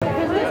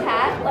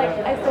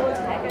I still went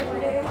to tag every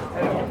day.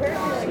 And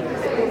apparently, like,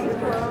 this is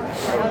for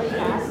how you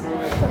pass.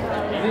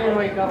 You didn't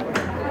wake up.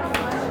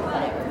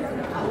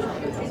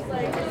 She's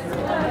like,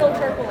 still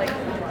purpling.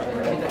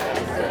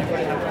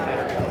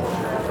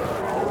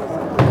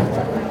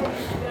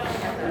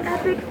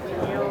 Epic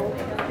fail.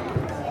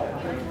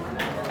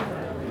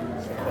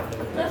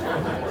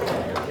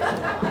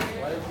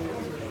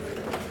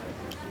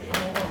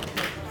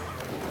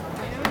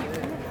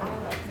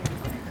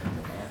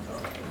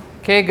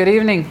 Okay, good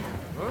evening.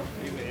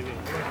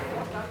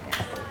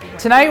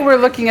 Tonight we're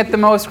looking at the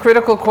most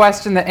critical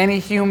question that any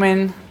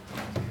human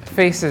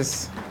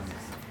faces.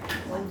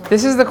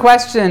 This is the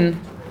question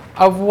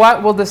of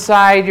what will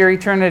decide your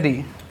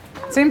eternity.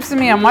 It seems to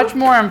me a much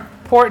more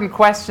important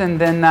question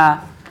than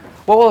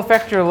what will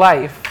affect your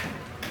life.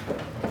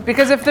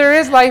 Because if there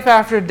is life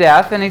after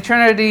death, and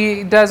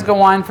eternity does go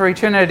on for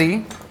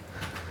eternity,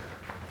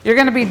 you're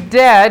going to be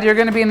dead, you're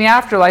going to be in the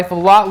afterlife a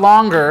lot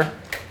longer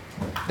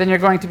than you're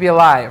going to be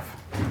alive.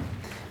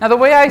 Now, the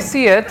way I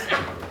see it,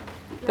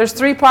 there's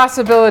three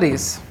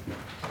possibilities.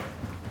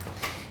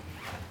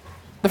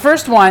 The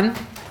first one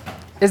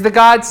is that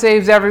God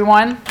saves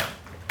everyone.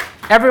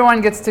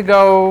 Everyone gets to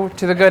go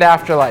to the good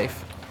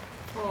afterlife.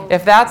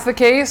 If that's the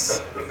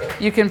case,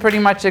 you can pretty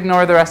much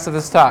ignore the rest of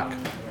this talk.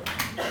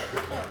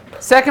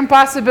 Second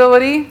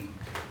possibility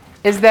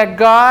is that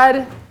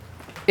God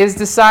is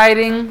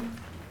deciding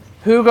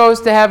who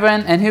goes to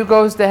heaven and who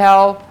goes to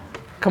hell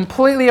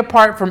completely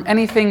apart from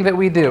anything that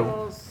we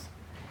do.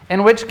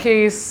 In which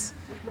case,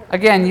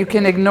 again, you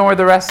can ignore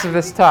the rest of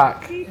this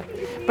talk.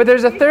 But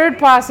there's a third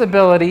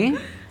possibility,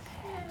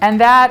 and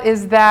that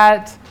is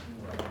that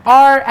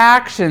our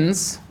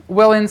actions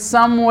will in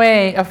some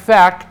way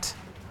affect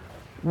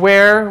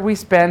where we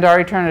spend our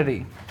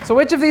eternity. So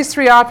which of these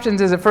three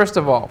options is it, first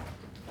of all?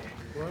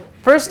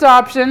 First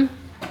option,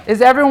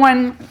 is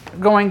everyone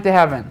going to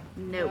heaven?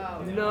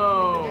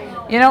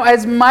 No. You know,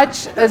 as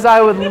much as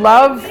I would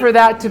love for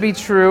that to be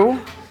true,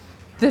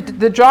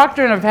 the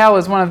doctrine of hell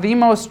is one of the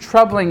most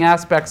troubling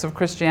aspects of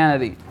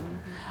Christianity.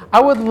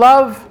 I would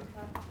love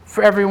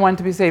for everyone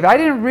to be saved. I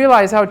didn't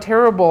realize how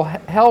terrible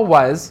hell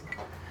was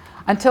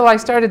until I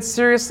started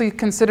seriously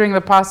considering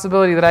the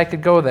possibility that I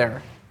could go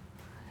there.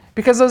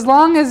 Because as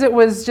long as it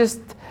was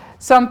just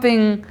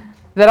something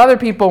that other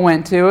people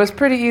went to, it was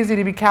pretty easy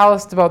to be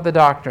calloused about the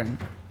doctrine.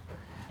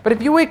 But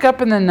if you wake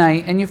up in the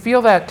night and you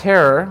feel that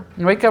terror,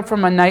 and wake up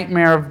from a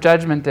nightmare of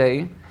Judgment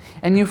Day,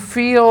 and you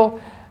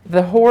feel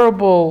the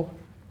horrible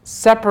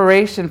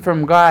separation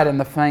from God and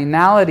the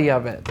finality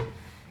of it,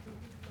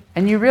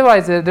 and you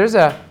realize that there's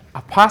a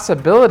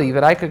possibility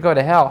that I could go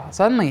to hell,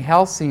 suddenly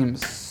hell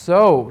seems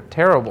so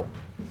terrible.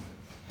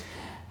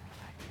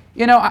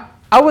 You know,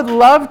 I would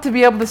love to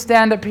be able to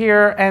stand up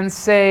here and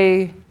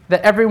say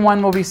that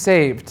everyone will be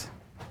saved.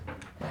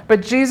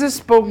 But Jesus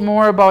spoke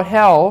more about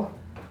hell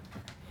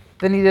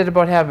than he did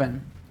about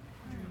heaven.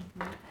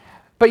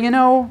 But you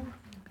know,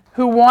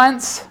 who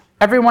wants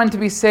everyone to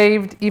be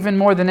saved even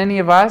more than any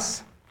of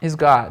us is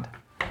God.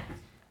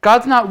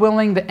 God's not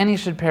willing that any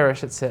should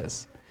perish, it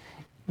says.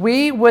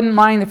 We wouldn't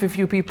mind if a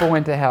few people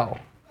went to hell.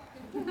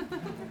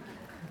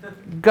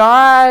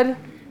 God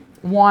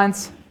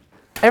wants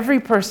every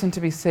person to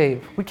be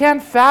saved. We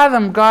can't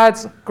fathom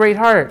God's great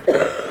heart.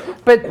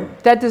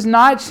 But that does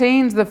not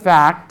change the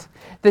fact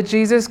that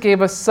Jesus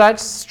gave us such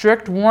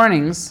strict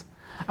warnings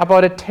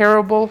about a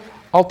terrible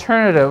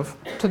alternative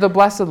to the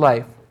blessed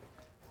life.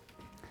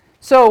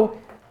 So,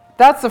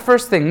 that's the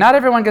first thing. Not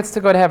everyone gets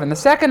to go to heaven. The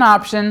second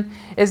option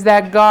is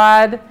that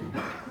God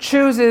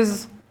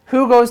chooses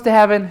who goes to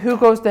heaven, who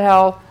goes to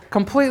hell,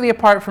 completely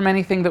apart from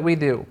anything that we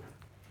do.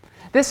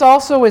 This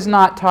also is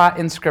not taught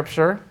in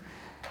Scripture.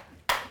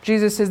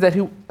 Jesus says that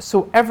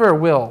whosoever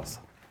wills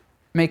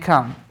may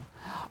come.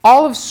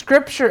 All of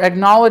Scripture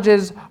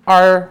acknowledges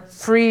our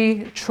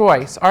free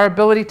choice, our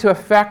ability to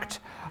affect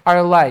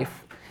our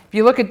life. If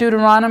you look at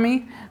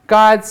Deuteronomy,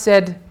 God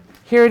said,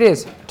 here it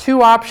is,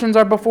 two options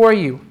are before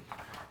you.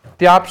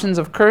 The options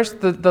of curse,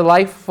 the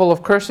life full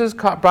of curses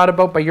brought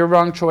about by your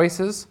wrong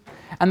choices,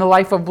 and the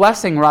life of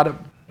blessing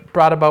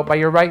brought about by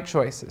your right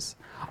choices.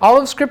 All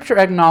of Scripture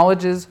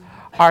acknowledges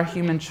our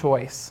human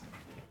choice.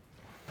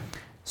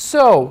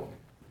 So,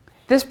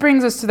 this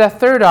brings us to that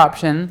third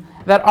option,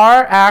 that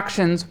our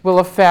actions will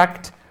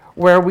affect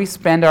where we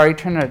spend our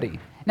eternity.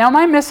 Now, am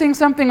I missing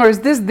something, or is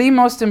this the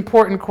most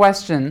important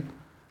question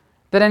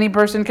that any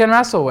person can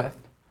wrestle with?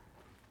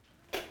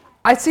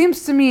 It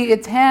seems to me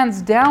it's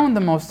hands down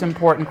the most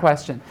important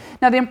question.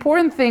 Now, the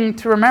important thing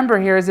to remember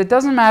here is it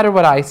doesn't matter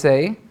what I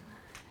say,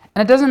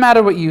 and it doesn't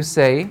matter what you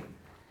say,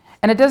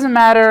 and it doesn't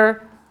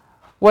matter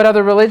what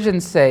other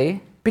religions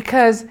say,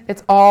 because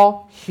it's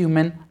all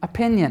human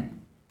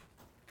opinion.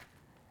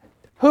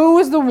 Who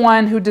is the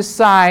one who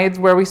decides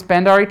where we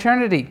spend our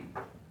eternity?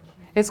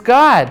 It's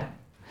God.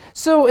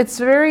 So it's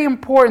very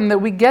important that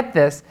we get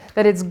this,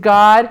 that it's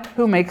God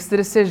who makes the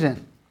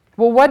decision.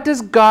 Well, what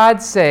does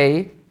God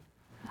say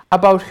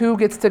about who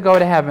gets to go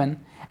to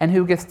heaven and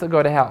who gets to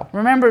go to hell?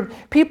 Remember,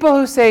 people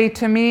who say,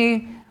 to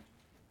me,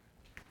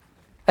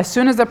 as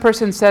soon as that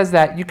person says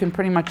that, you can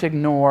pretty much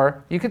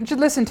ignore, should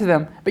listen to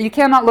them, but you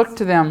cannot look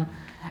to them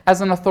as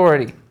an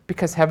authority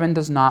because heaven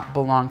does not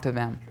belong to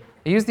them.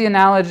 I use the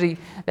analogy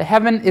that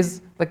heaven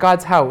is like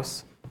God's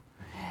house.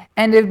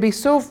 And it'd be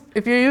so,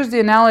 if you use the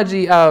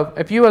analogy of,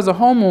 if you as a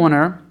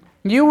homeowner,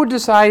 you would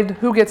decide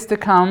who gets to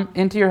come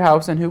into your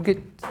house and who gets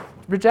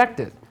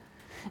rejected.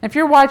 If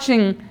you're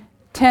watching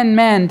 10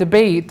 men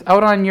debate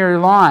out on your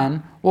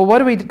lawn, well, what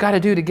do we got to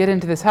do to get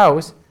into this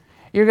house?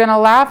 You're going to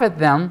laugh at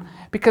them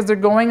because they're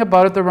going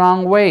about it the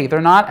wrong way.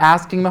 They're not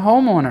asking the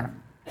homeowner.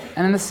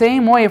 And in the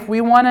same way, if we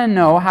want to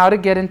know how to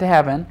get into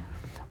heaven,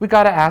 we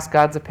got to ask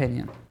God's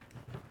opinion.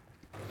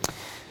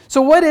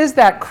 So what is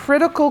that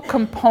critical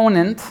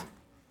component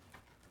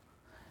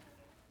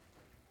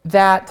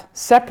that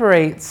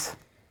separates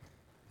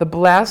the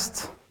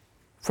blessed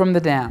from the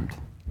damned?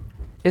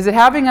 Is it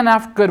having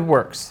enough good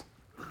works?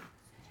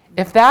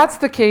 If that's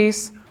the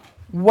case,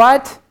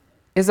 what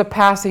is a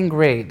passing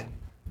grade?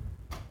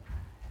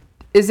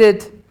 Is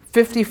it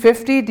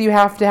 50-50? Do you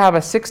have to have a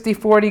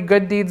 60-40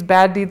 good deeds,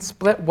 bad deeds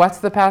split? What's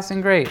the passing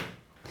grade?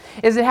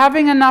 Is it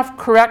having enough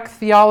correct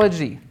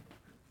theology?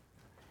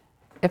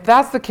 If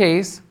that's the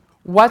case,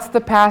 what's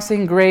the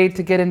passing grade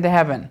to get into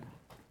heaven?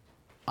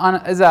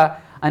 Is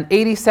an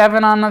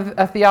 87 on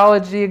a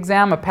theology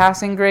exam a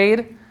passing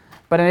grade,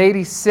 but an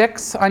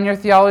 86 on your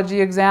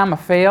theology exam a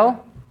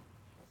fail?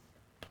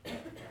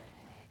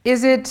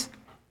 Is it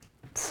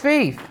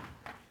faith?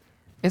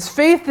 Is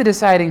faith the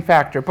deciding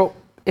factor? But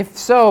if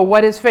so,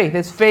 what is faith?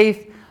 Is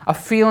faith a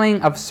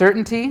feeling of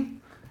certainty?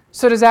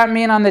 So does that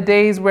mean on the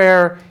days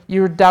where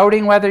you're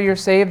doubting whether you're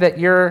saved that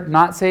you're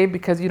not saved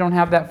because you don't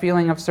have that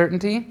feeling of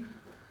certainty?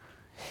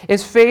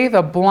 Is faith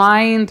a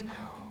blind,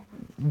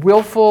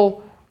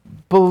 willful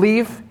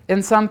belief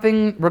in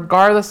something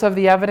regardless of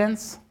the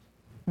evidence?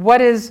 What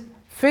is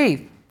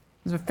faith?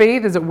 Is it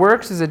faith? Is it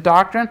works? Is it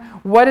doctrine?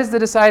 What is the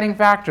deciding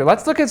factor?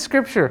 Let's look at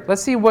Scripture.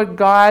 Let's see what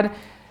God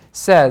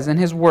says in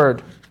His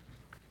Word.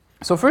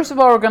 So first of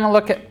all, we're going to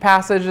look at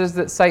passages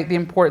that cite the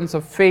importance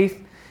of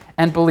faith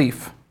and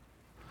belief.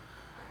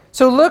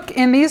 So look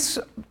in these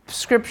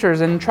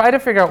Scriptures and try to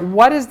figure out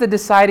what is the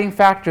deciding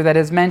factor that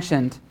is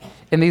mentioned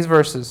in these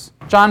verses.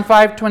 John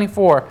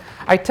 5:24,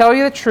 I tell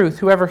you the truth,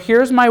 whoever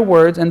hears my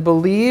words and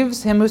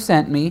believes Him who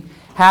sent me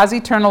has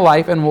eternal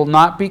life and will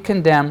not be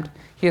condemned.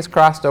 He has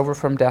crossed over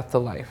from death to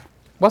life.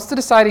 What's the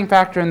deciding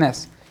factor in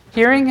this?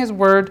 Hearing His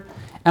word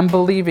and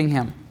believing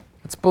Him.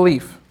 It's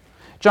belief.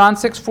 John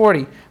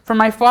 6:40, for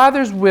my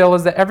Father's will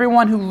is that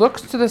everyone who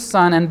looks to the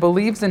Son and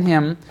believes in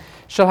Him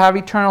shall have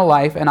eternal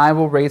life, and I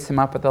will raise him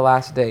up at the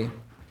last day.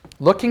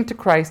 Looking to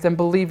Christ and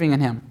believing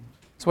in Him.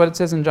 That's what it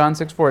says in John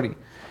 6:40.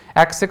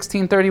 Acts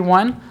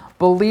 16:31,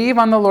 believe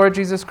on the Lord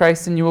Jesus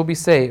Christ and you will be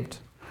saved.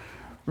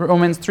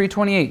 Romans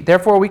 3:28,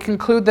 therefore we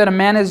conclude that a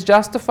man is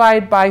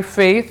justified by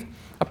faith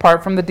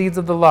apart from the deeds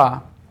of the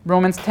law.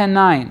 Romans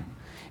 10:9,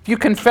 if you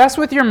confess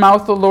with your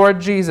mouth the Lord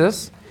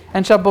Jesus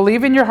and shall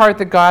believe in your heart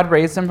that God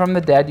raised Him from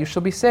the dead, you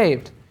shall be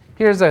saved.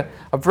 Here's a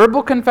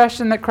verbal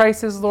confession that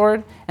Christ is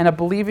Lord and a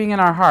believing in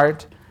our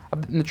heart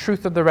in the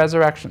truth of the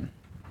resurrection.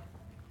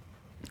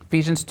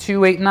 Ephesians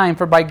 2:8-9,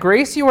 for by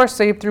grace you are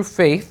saved through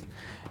faith,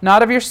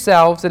 not of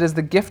yourselves, it is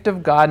the gift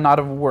of God, not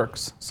of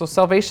works. So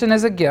salvation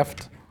is a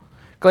gift.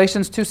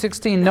 Galatians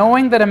 2:16,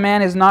 knowing that a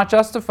man is not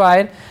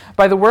justified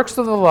by the works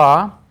of the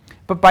law,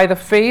 but by the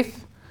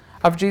faith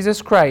of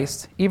Jesus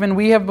Christ. Even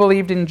we have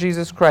believed in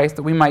Jesus Christ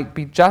that we might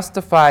be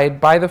justified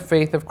by the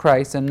faith of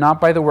Christ and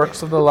not by the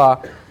works of the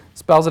law.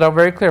 Spells it out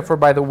very clear, for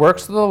by the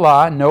works of the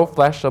law no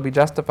flesh shall be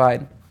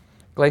justified.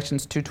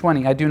 Galatians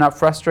 2:20, I do not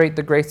frustrate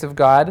the grace of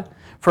God,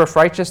 for if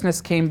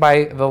righteousness came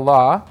by the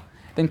law,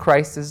 then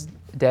Christ is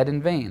dead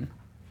in vain.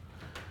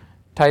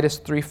 Titus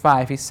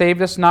 3:5, He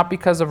saved us not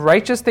because of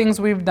righteous things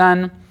we've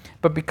done,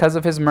 but because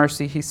of His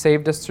mercy. He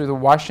saved us through the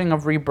washing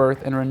of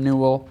rebirth and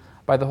renewal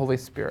by the Holy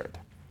Spirit.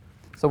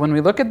 So when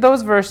we look at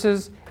those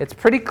verses, it's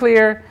pretty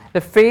clear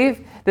the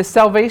faith, the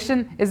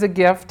salvation is a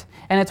gift,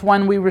 and it's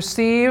one we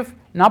receive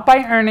not by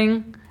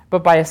earning,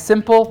 but by a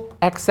simple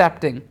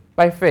accepting,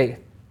 by faith.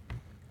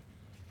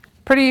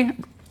 Pretty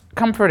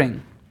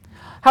comforting.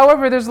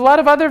 However, there's a lot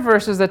of other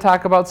verses that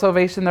talk about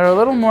salvation that are a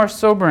little more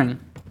sobering.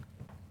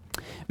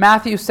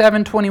 Matthew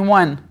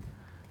 7:21,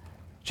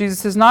 Jesus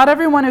says, not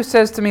everyone who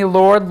says to me,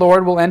 Lord,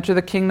 Lord, will enter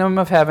the kingdom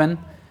of heaven,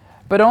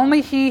 but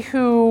only he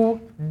who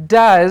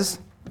does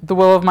the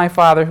will of my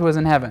Father who is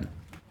in heaven.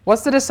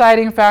 What's the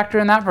deciding factor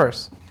in that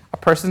verse? A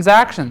person's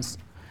actions.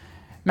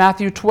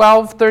 Matthew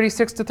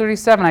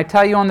 12:36-37, I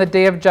tell you on the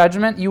day of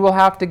judgment, you will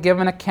have to give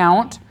an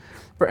account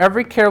for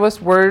every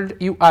careless word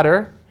you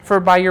utter. For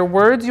by your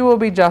words you will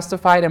be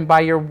justified, and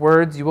by your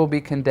words you will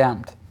be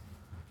condemned.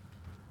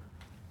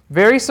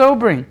 Very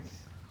sobering.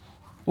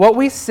 What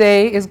we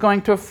say is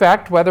going to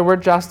affect whether we're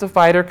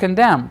justified or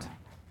condemned.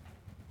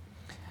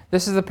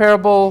 This is the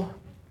parable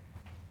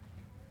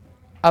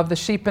of the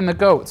sheep and the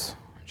goats.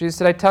 Jesus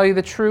said, I tell you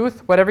the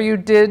truth, whatever you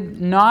did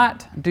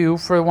not do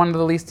for one of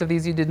the least of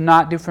these, you did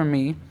not do for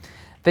me.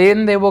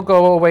 Then they will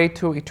go away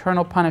to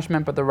eternal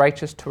punishment, but the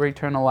righteous to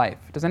eternal life.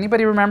 Does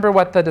anybody remember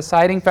what the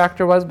deciding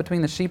factor was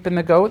between the sheep and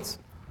the goats?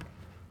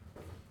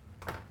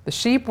 The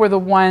sheep were the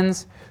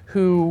ones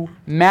who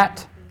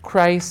met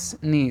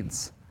Christ's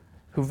needs,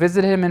 who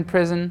visited him in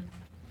prison,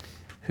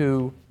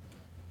 and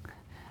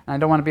I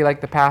don't want to be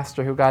like the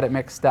pastor who got it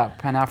mixed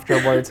up, and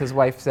afterwards his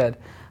wife said,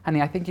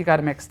 "Honey, I think you got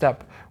it mixed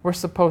up. We're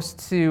supposed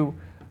to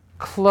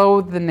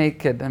clothe the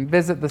naked and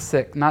visit the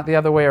sick, not the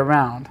other way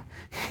around."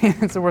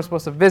 So we're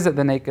supposed to visit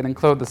the naked and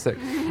clothe the sick.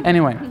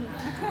 Anyway,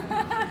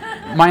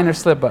 minor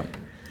slip up.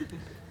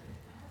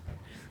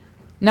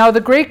 Now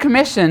the Great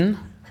Commission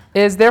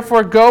is,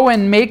 therefore, go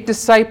and make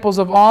disciples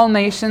of all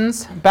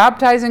nations,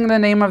 baptizing in the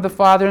name of the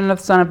Father and of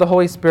the Son and of the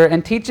Holy Spirit,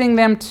 and teaching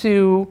them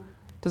to,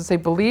 does it say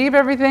believe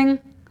everything?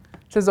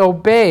 It says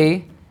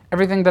obey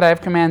everything that I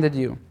have commanded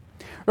you.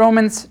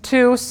 Romans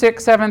 2,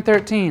 6, 7,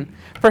 13.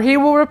 For he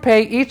will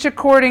repay each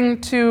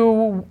according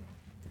to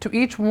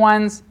each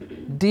one's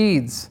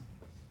deeds.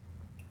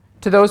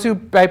 To those who,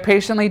 by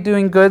patiently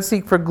doing good,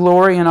 seek for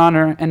glory and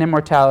honor and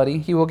immortality,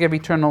 he will give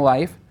eternal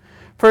life.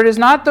 For it is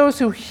not those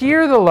who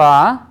hear the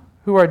law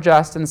who are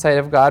just in the sight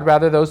of God,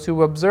 rather those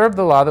who observe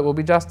the law that will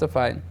be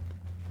justified.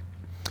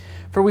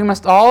 For we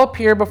must all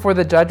appear before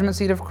the judgment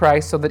seat of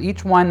Christ, so that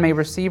each one may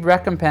receive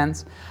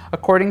recompense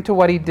according to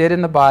what he did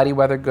in the body,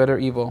 whether good or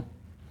evil.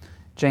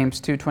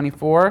 James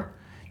 2:24.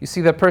 You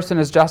see, the person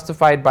is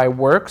justified by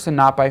works and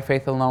not by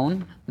faith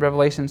alone.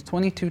 Revelations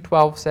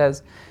 22:12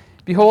 says,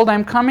 Behold, I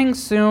am coming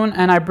soon,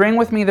 and I bring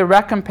with me the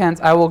recompense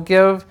I will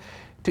give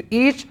to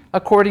each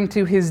according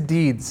to his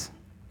deeds.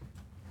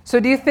 So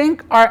do you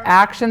think our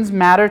actions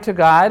matter to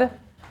God?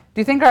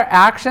 Do you think our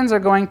actions are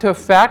going to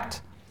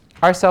affect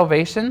our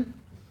salvation?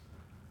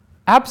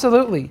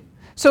 Absolutely.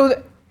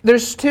 So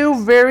there's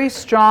two very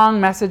strong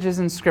messages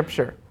in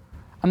Scripture.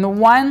 On the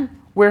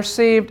one, we're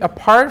saved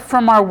apart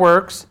from our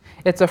works.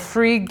 It's a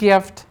free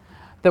gift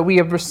that we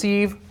have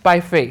received by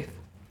faith.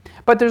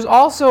 But there's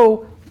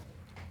also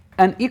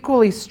an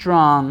equally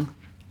strong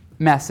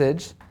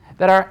message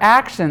that our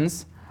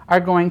actions are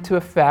going to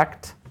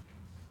affect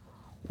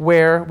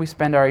where we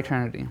spend our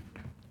eternity.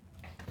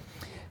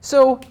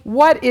 So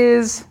what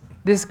is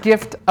this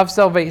gift of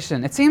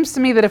salvation? It seems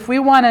to me that if we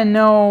want to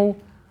know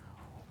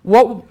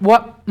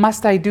what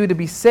must I do to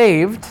be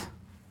saved,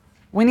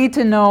 we need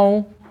to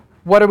know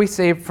what are we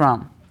saved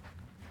from.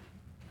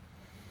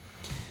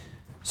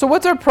 So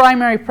what's our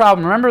primary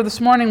problem? Remember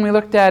this morning we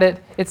looked at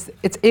it.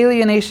 It's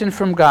alienation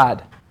from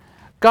God.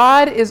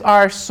 God is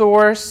our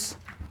source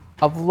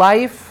of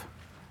life,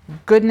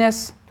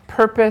 goodness,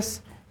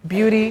 purpose,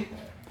 beauty.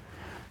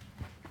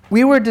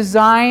 We were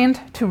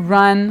designed to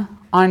run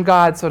on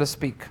God, so to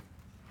speak.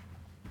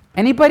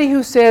 Anybody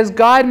who says,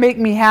 God, make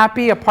me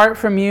happy apart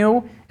from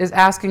you, is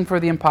asking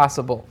for the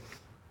impossible.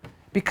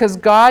 Because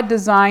God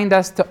designed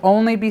us to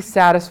only be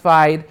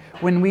satisfied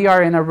when we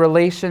are in a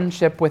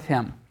relationship with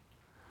Him.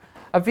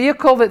 A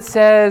vehicle that's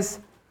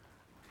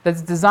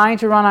designed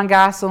to run on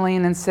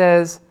gasoline and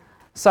says,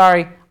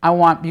 sorry,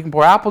 you can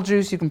pour apple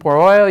juice, you can pour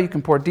oil, you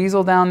can pour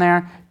diesel down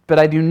there, but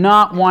I do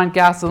not want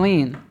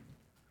gasoline.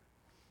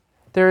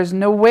 There is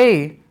no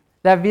way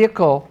that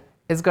vehicle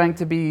is going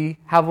to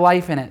have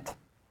life in it,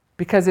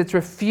 because it's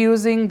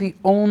refusing the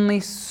only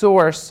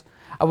source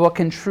of what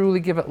can truly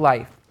give it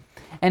life.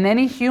 And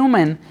any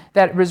human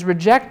that is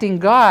rejecting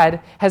God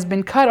has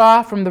been cut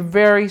off from the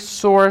very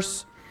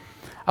source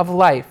of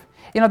life.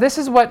 You know, this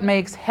is what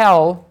makes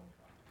hell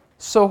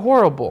so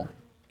horrible.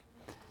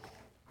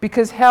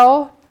 Because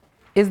hell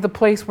is the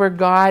place where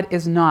God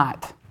is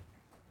not.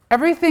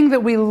 Everything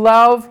that we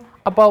love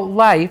about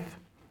life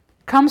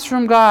comes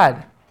from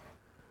God.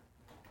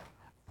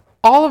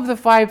 All of the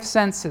five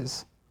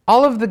senses,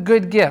 all of the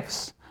good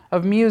gifts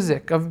of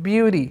music, of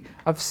beauty,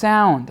 of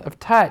sound, of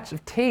touch,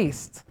 of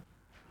taste,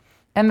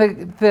 and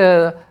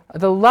the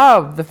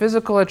love, the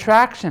physical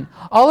attraction,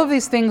 all of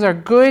these things are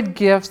good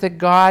gifts that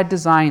God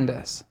designed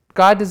us.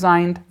 God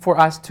designed for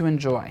us to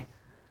enjoy.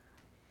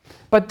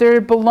 But they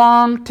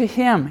belong to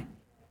Him.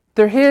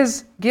 They're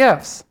His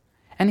gifts.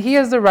 And He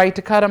has the right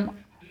to cut them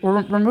or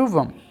remove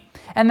them.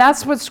 And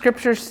that's what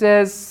Scripture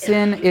says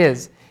sin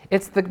is.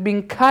 It's the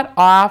being cut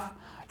off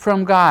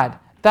from God.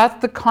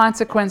 That's the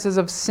consequences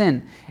of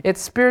sin.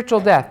 It's spiritual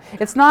death.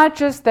 It's not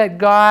just that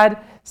God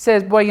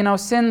says, boy, you know,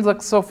 sin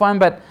looks so fun,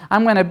 but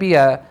I'm going to be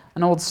an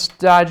old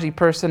stodgy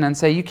person and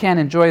say, you can't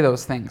enjoy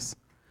those things.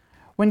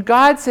 When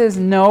God says,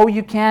 no,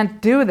 you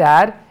can't do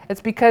that,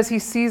 it's because He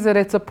sees that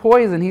it's a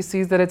poison. He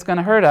sees that it's going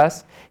to hurt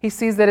us. He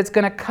sees that it's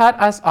going to cut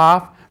us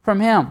off from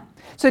Him.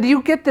 So do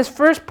you get this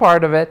first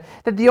part of it,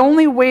 that the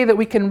only way that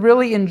we can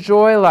really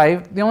enjoy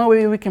life, the only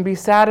way we can be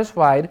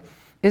satisfied,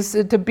 is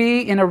to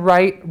be in a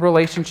right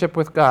relationship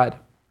with God.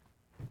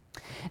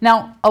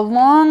 Now,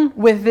 along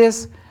with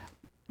this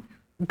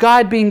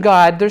God being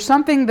God, there's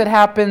something that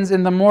happens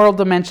in the moral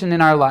dimension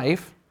in our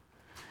life.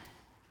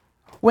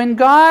 When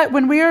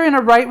we are in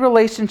a right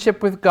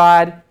relationship with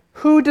God,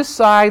 who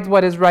decides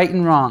what is right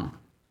and wrong?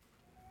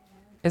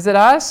 Is it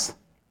us?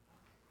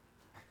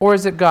 Or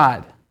is it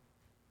God?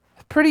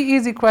 A pretty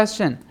easy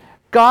question.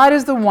 God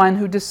is the one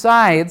who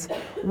decides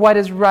what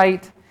is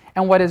right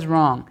and what is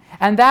wrong.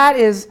 And that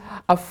is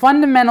a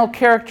fundamental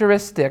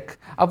characteristic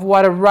of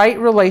what a right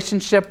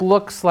relationship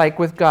looks like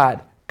with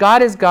God.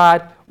 God is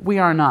God, we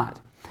are not.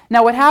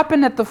 Now, what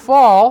happened at the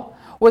fall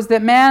was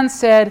that man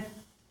said,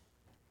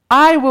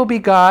 I will be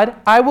God,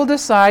 I will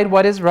decide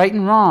what is right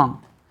and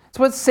wrong. It's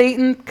what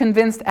Satan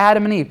convinced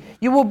Adam and Eve.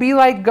 You will be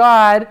like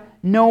God,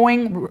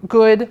 knowing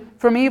good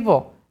from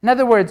evil. In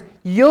other words,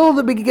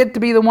 you'll get to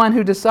be the one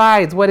who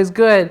decides what is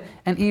good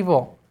and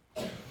evil.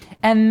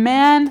 And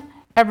man,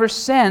 ever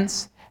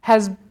since,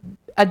 has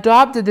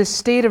adopted this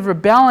state of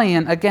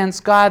rebellion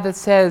against God that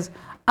says,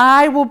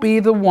 I will be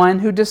the one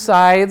who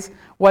decides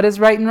what is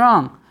right and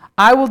wrong.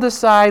 I will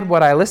decide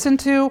what I listen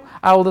to.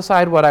 I will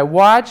decide what I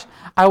watch.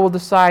 I will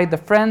decide the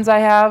friends I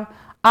have.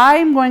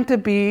 I'm going to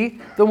be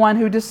the one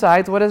who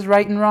decides what is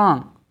right and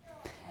wrong.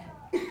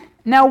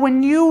 Now,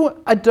 when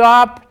you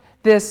adopt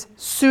this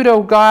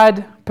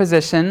pseudo-God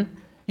position,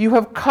 you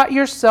have cut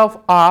yourself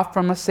off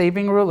from a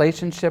saving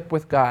relationship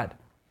with God.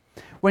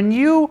 When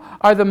you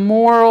are the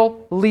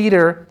moral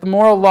leader, the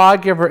moral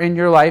lawgiver in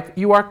your life,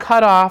 you are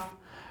cut off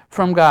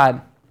from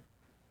God.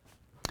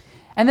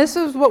 And this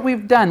is what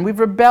we've done. We've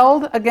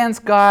rebelled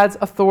against God's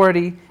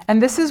authority, and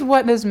this is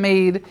what has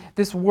made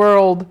this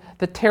world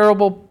the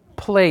terrible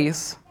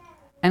place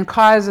and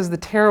causes the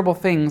terrible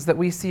things that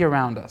we see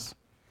around us.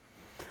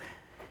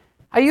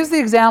 I use the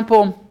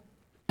example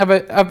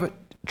of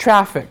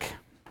traffic.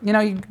 You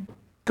know,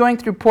 going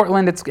through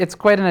Portland, it's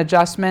quite an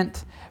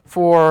adjustment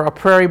for a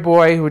prairie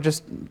boy who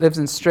just lives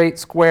in straight,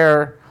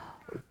 square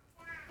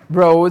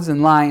roads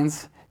and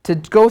lines to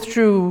go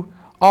through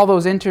all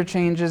those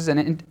interchanges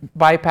and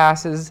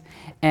bypasses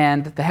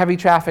and the heavy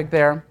traffic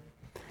there.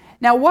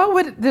 Now, what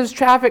would those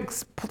traffic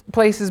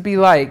places be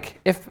like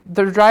if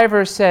the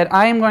driver said,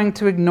 I am going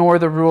to ignore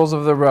the rules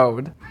of the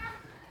road?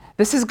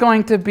 This is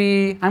going to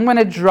be, I'm going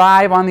to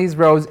drive on these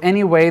roads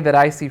any way that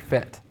I see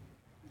fit.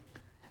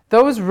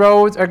 Those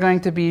roads are going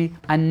to be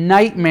a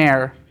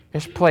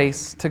nightmare-ish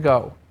place to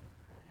go.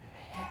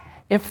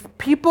 If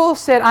people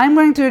said, I'm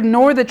going to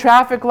ignore the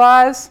traffic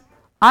laws,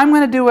 I'm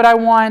going to do what I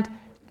want,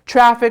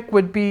 traffic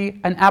would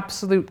be an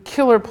absolute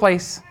killer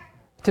place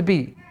to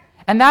be.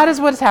 And that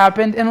is what's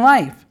happened in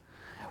life.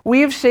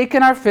 We have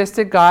shaken our fist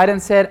at God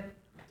and said,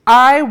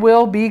 I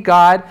will be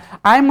God.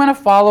 I'm going to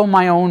follow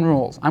my own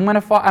rules. I'm going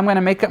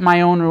to make up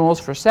my own rules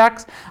for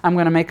sex. I'm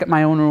going to make up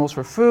my own rules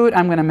for food.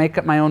 I'm going to make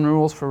up my own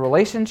rules for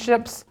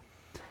relationships.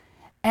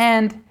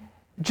 And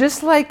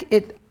just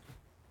like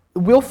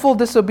willful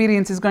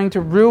disobedience is going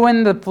to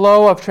ruin the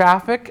flow of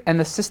traffic and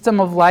the system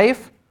of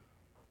life,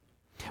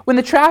 when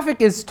the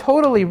traffic is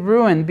totally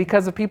ruined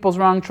because of people's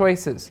wrong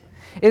choices,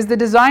 is the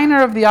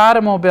designer of the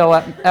automobile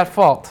at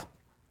fault?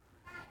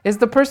 Is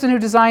the person who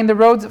designed the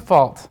roads at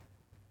fault?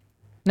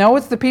 No,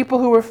 it's the people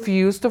who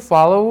refuse to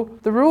follow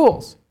the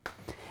rules.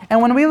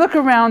 And when we look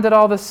around at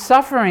all the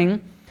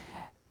suffering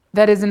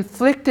that is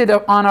inflicted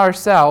on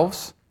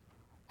ourselves,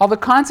 all the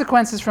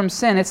consequences from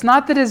sin, it's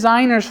not the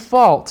designer's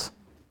fault.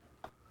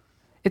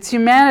 It's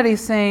humanity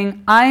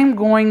saying, I'm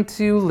going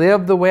to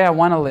live the way I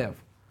want to live.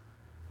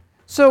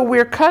 So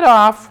we're cut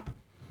off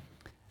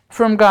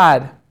from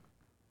God.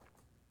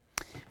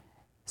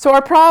 So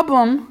our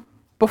problem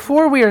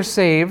before we are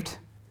saved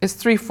is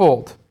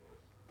threefold.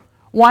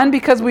 One,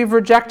 because we've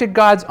rejected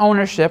God's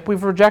ownership,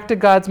 we've rejected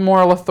God's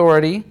moral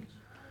authority,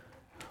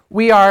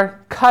 we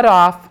are cut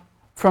off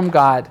from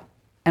God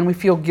and we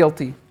feel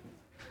guilty.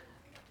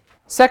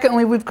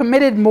 Secondly, we've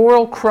committed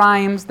moral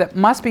crimes that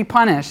must be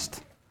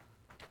punished.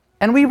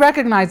 And we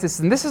recognize this,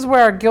 and this is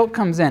where our guilt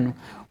comes in.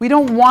 We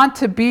don't want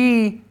to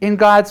be in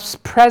God's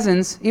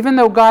presence, even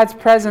though God's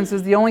presence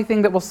is the only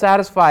thing that will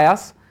satisfy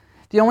us,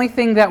 the only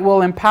thing that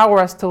will empower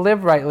us to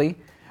live rightly.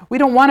 We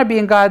don't want to be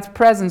in God's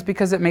presence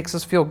because it makes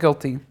us feel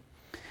guilty.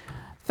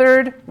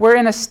 Third, we're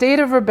in a state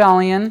of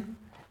rebellion,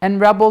 and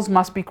rebels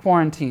must be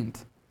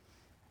quarantined.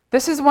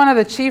 This is one of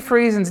the chief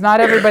reasons not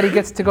everybody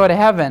gets to go to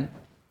heaven.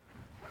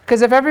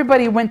 Because if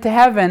everybody went to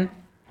heaven,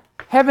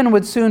 heaven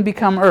would soon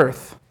become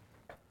earth.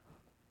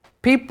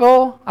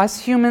 People, us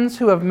humans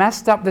who have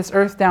messed up this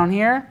earth down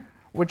here,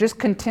 will just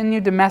continue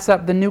to mess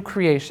up the new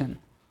creation.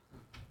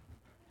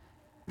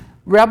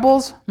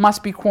 Rebels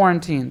must be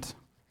quarantined.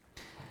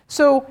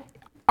 So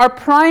our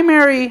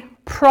primary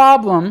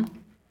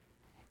problem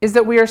is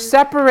that we are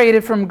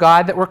separated from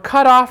God, that we're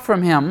cut off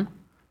from Him.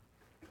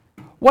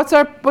 What's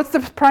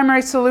the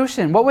primary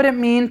solution? What would it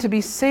mean to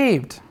be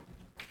saved?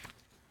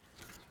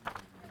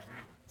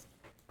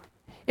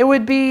 It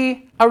would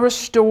be a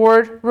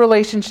restored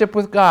relationship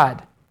with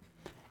God.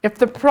 If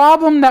our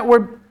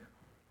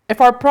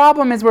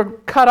problem is we're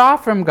cut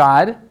off from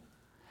God,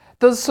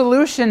 the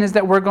solution is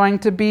that we're going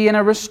to be in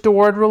a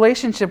restored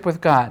relationship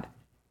with God.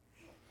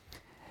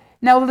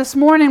 Now, this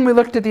morning we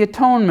looked at the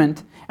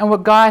atonement and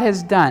what God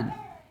has done.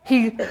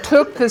 He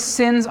took the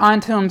sins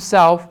onto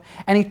Himself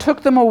and He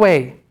took them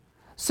away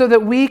so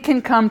that we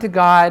can come to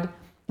God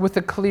with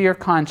a clear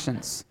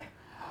conscience.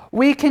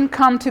 We can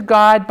come to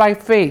God by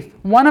faith.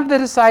 One of the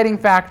deciding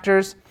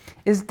factors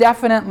is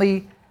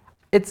definitely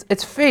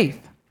it's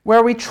faith.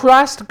 where we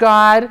trust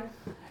God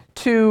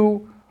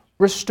to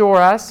restore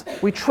us.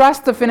 We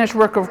trust the finished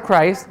work of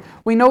Christ.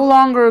 We no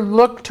longer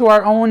look to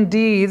our own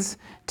deeds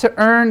to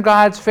earn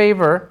God's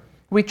favor.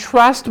 We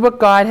trust what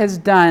God has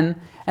done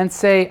and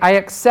say, I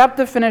accept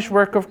the finished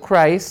work of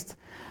Christ.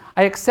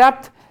 I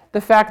accept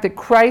the fact that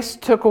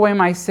Christ took away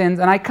my sins,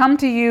 and I come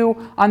to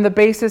you on the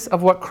basis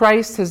of what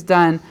Christ has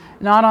done,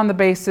 not on the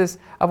basis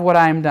of what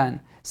I am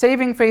done.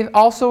 Saving faith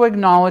also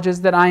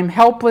acknowledges that I am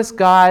helpless,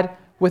 God,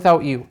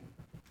 without you.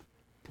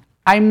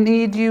 I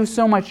need you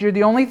so much. You're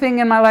the only thing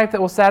in my life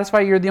that will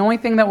satisfy. You're the only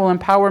thing that will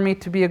empower me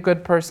to be a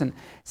good person.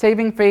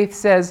 Saving faith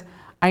says,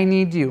 I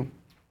need you.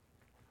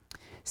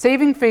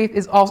 Saving faith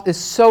is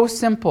so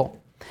simple.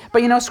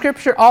 But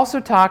Scripture also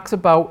talks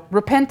about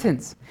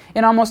repentance.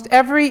 In almost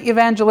every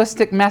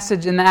evangelistic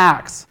message in the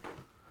Acts,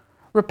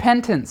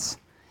 repentance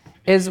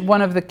is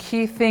one of the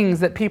key things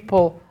that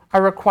people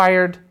are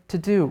required to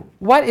do.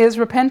 What is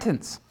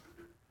repentance?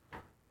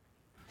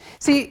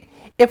 See,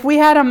 if we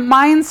had a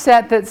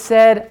mindset that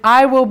said,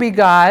 I will be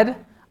God,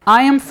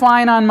 I am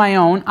fine on my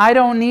own, I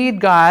don't need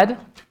God,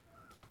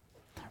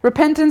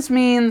 repentance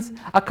means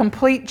a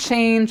complete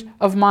change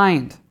of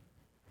mind.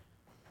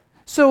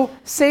 So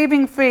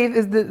saving faith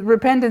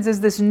repentance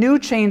is this new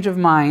change of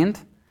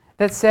mind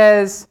that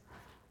says,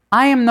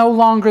 I am no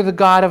longer the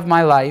God of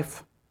my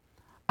life.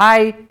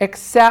 I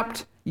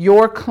accept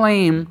your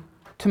claim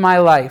to my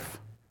life.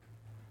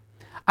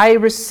 I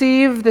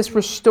receive this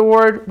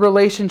restored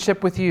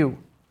relationship with you.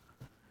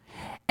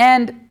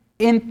 And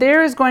if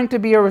there is going to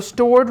be a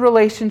restored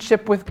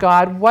relationship with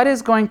God, what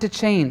is going to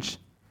change?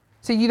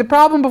 See, the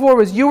problem before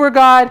was you were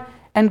God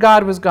and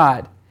God was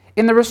God.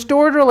 In the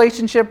restored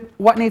relationship,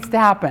 what needs to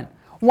happen?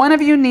 One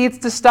of you needs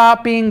to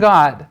stop being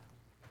God.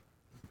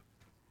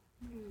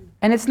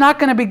 And it's not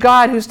going to be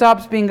God who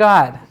stops being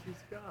God.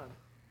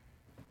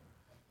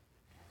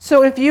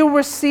 So if you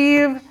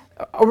receive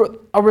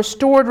a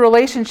restored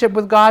relationship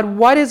with God,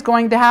 what is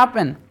going to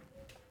happen?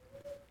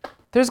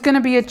 There's going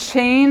to be a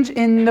change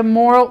in the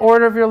moral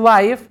order of your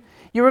life.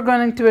 You are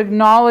going to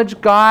acknowledge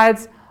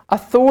God's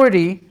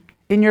authority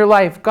in your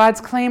life,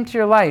 God's claim to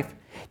your life.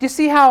 Do you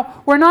see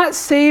how we're not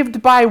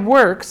saved by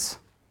works,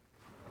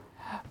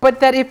 but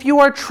that if you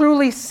are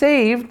truly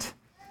saved,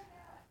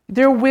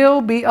 there will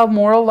be a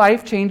moral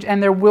life change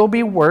and there will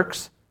be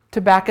works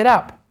to back it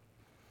up.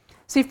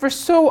 See, for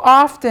so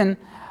often,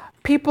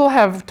 people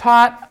have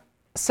taught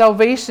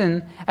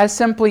salvation as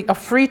simply a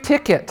free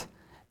ticket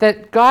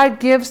that God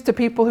gives to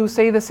people who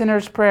say the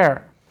sinner's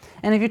prayer.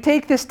 And if you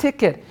take this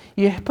ticket,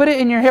 you put it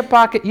in your hip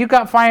pocket, you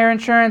got fire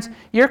insurance,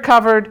 you're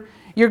covered,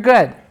 you're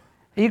good.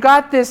 You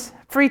got this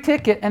free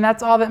ticket, and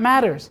that's all that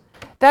matters.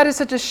 That is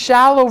such a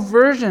shallow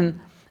version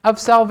of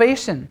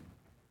salvation.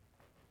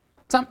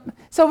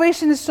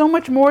 Salvation is so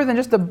much more than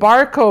just a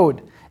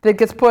barcode that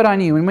gets put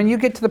on you. And when you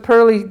get to the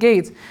pearly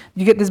gates,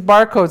 you get this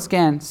barcode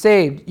scan,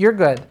 saved, you're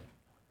good.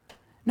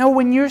 No,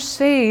 when you're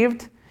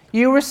saved,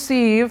 you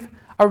receive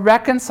a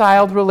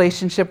reconciled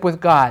relationship with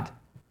God.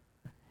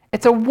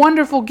 It's a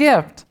wonderful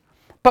gift.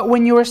 But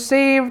when you are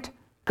saved,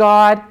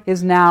 God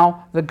is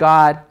now the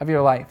God of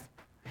your life.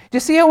 Do you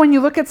see how when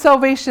you look at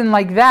salvation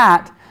like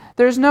that,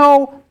 there's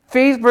no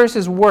faith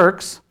versus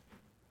works.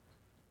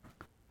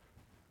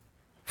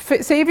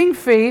 Saving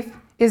faith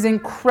is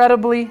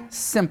incredibly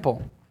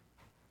simple.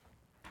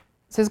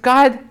 It says,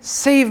 God,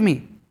 save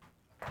me.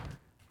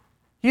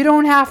 You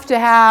don't have to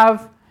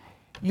have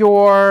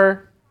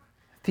your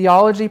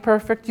theology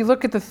perfect. You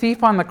look at the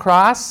thief on the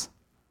cross.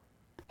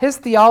 His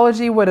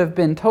theology would have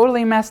been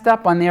totally messed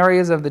up on the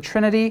areas of the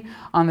Trinity,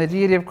 on the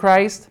deity of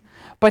Christ.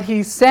 But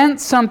he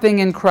sensed something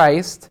in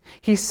Christ.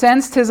 He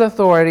sensed his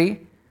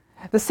authority.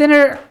 The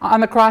sinner on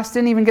the cross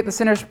didn't even get the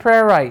sinner's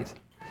prayer right.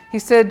 He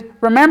said,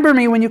 remember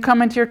me when you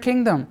come into your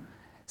kingdom.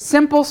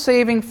 Simple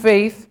saving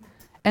faith.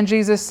 And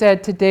Jesus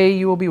said, today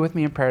you will be with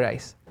me in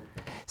paradise.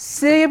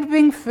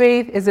 Saving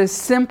faith is as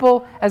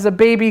simple as a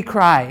baby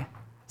cry,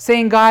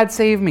 saying, God,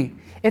 save me.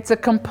 It's a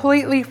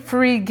completely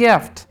free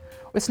gift.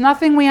 It's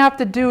nothing we have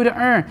to do to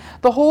earn.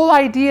 The whole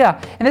idea,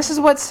 and this is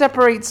what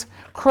separates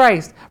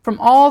Christ from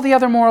all the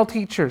other moral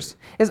teachers,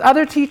 is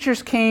other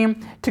teachers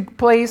came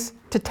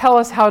to tell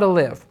us how to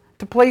live,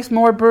 to place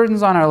more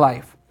burdens on our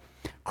life.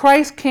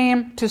 Christ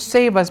came to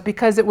save us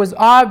because it was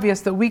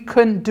obvious that we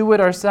couldn't do it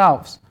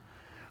ourselves.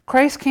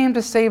 Christ came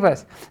to save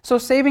us. So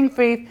saving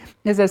faith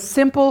is as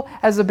simple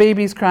as a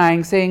baby's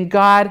crying, saying,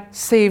 God,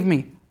 save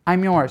me.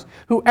 I'm yours.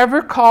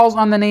 Whoever calls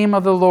on the name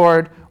of the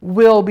Lord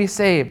will be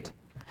saved.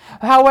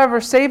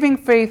 However, saving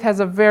faith has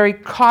a very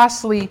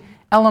costly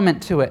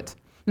element to it.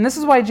 And this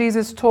is why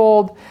Jesus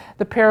told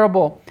the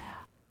parable,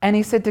 and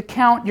he said to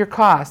count your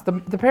cost.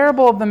 The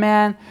parable of the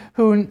man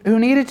who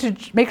needed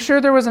to make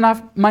sure there was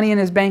enough money in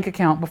his bank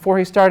account before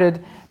he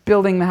started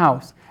building the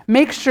house.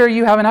 Make sure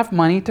you have enough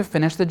money to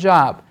finish the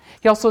job.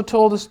 He also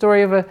told the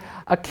story of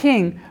a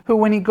king who,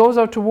 when he goes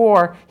out to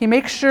war, he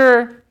makes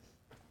sure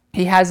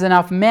he has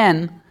enough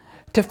men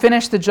to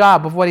finish the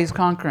job of what he's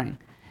conquering.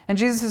 And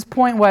Jesus'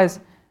 point was,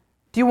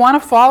 do you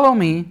want to follow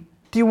me?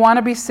 Do you want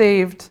to be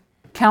saved?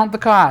 Count the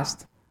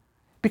cost.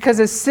 Because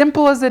as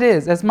simple as it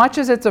is, as much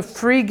as it's a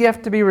free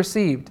gift to be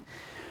received,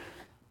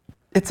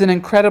 it's an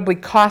incredibly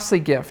costly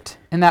gift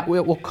in that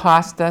it will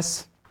cost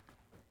us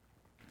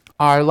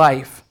our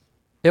life.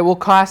 It will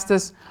cost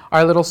us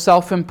our little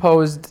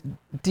self-imposed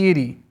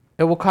deity.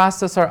 It will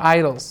cost us our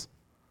idols.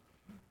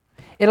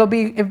 It'll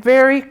be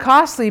very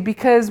costly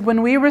because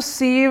when we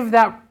receive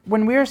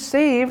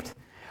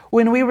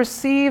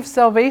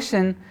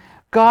salvation,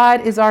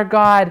 God is our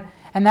God,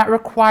 and that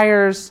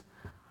requires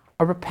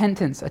a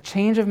repentance, a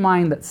change of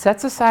mind that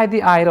sets aside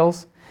the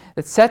idols,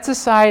 that sets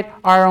aside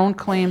our own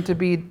claim to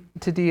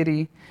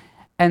deity,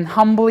 and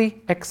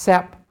humbly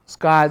accepts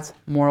God's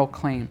moral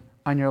claim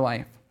on your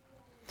life.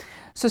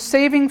 So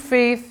saving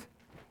faith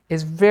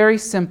is very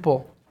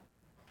simple,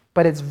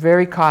 but it's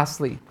very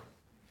costly.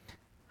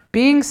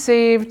 Being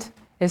saved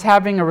is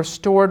having a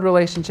restored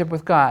relationship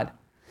with God.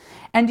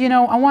 And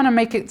I want to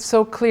make it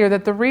so clear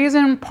that the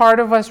reason part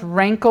of us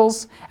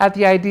rankles at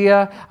the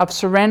idea of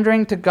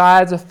surrendering to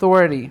God's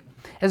authority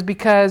is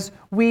because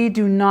we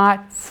do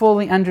not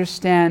fully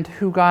understand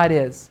who God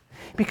is.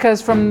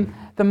 Because from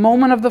the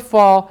moment of the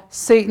fall,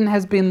 Satan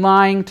has been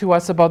lying to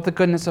us about the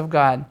goodness of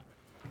God.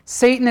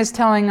 Satan is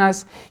telling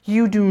us,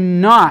 you do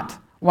not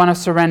want to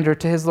surrender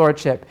to his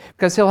lordship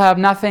because he'll have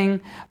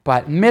nothing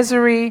but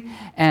misery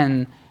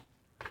and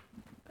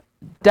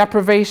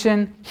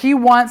deprivation. He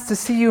wants to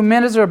see you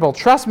miserable.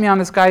 Trust me on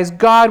this, guys.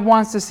 God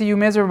wants to see you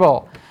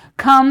miserable.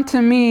 Come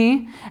to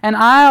me and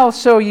I'll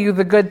show you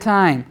the good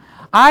time.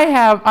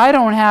 I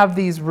don't have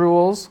these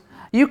rules.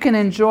 You can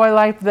enjoy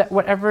life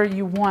whatever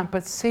you want,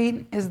 but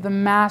Satan is the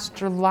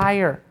master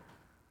liar.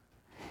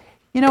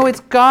 It's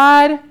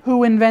God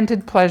who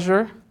invented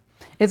pleasure.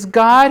 It's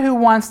God who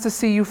wants to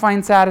see you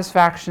find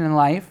satisfaction in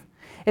life.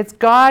 It's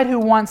God who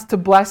wants to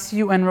bless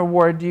you and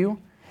reward you.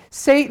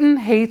 Satan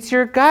hates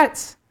your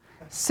guts.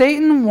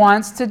 Satan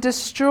wants to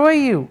destroy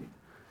you.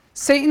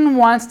 Satan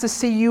wants to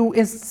see you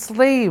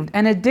enslaved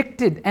and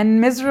addicted and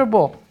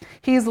miserable.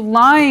 He's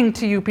lying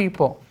to you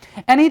people.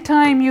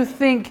 Anytime you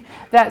think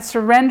that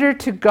surrender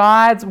to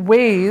God's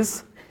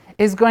ways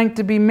is going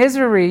to be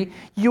misery,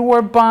 you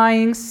are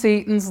buying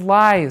Satan's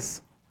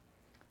lies.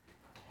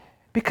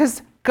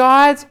 Because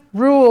God's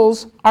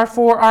rules are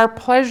for our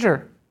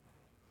pleasure.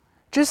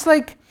 Just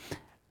like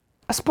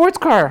a sports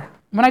car.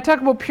 When I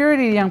talk about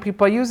purity to young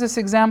people, I use this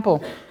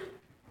example.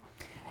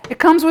 It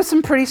comes with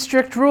some pretty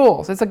strict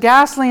rules. It's a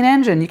gasoline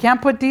engine. You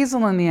can't put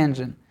diesel in the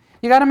engine.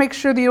 You got to make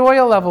sure the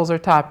oil levels are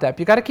topped up.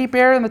 You got to keep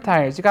air in the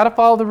tires. You got to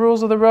follow the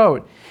rules of the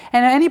road.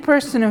 And any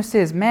person who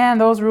says, man,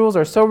 those rules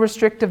are so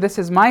restrictive, this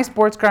is my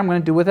sports car, I'm going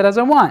to do with it as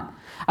I want.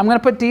 I'm going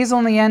to put diesel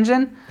in the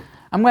engine.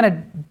 I'm going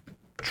to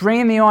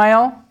drain the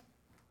oil.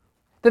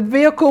 The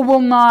vehicle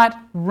will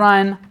not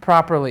run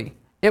properly.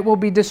 It will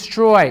be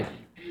destroyed.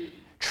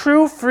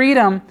 True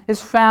freedom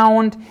is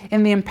found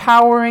in the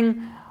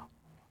empowering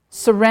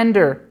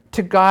surrender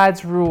to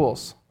God's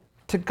rules,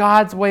 to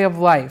God's way of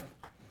life.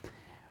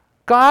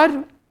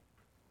 God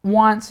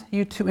wants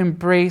you to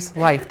embrace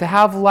life, to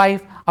have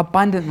life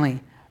abundantly,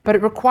 but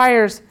it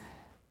requires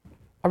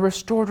a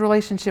restored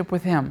relationship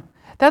with Him.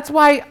 That's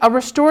why a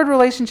restored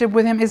relationship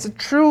with Him is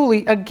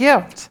truly a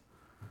gift.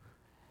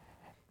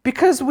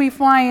 Because we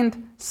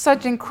find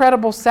such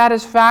incredible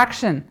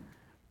satisfaction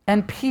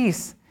and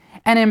peace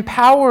and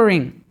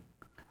empowering.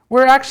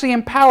 We're actually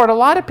empowered. A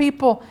lot of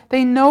people,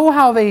 they know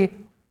how they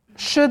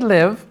should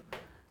live,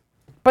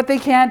 but they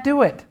can't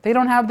do it. They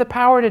don't have the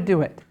power to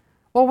do it.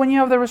 Well, when you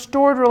have the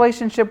restored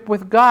relationship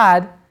with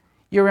God,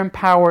 you're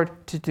empowered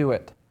to do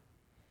it.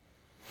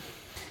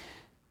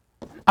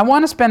 I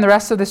want to spend the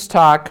rest of this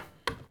talk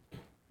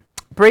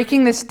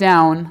breaking this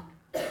down.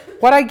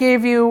 What I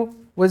gave you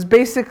was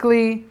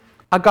basically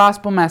a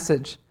gospel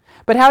message.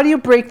 But how do you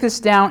break this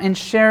down in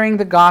sharing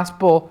the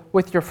gospel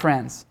with your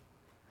friends?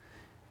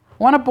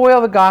 I want to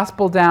boil the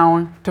gospel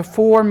down to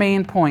 4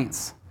 main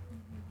points.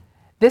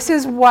 This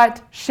is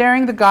what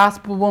sharing the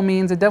gospel will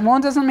mean. It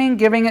doesn't mean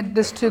giving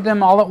this to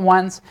them all at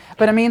once,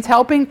 but it means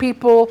helping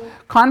people,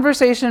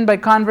 conversation by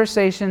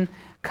conversation,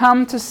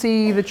 come to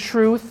see the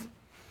truth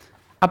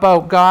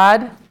about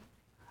God,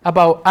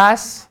 about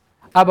us,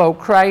 about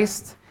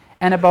Christ,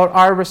 and about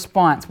our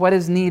response, what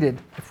is needed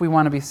if we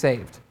want to be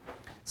saved.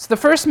 So the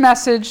first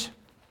message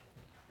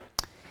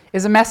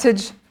is a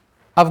message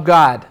of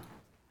God.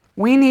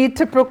 We need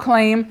to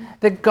proclaim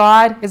that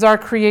God is our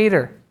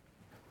creator.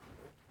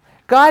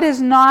 God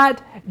is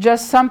not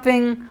just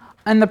something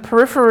in the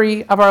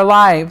periphery of our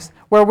lives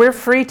where we're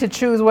free to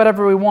choose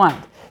whatever we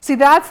want. See,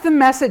 that's the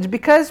message.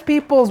 Because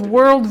people's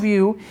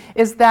worldview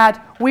is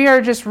that we are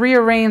just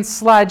rearranged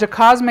sludge, a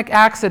cosmic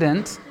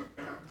accident,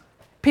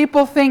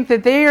 people think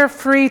that they are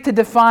free to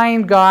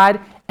define God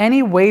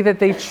any way that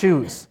they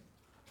choose.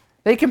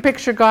 They can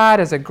picture God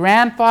as a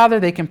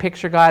grandfather. They can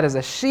picture God as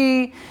a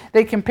she.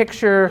 They can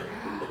picture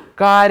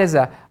God as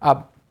a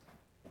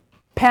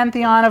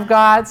pantheon of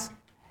gods.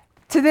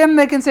 To them,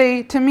 they can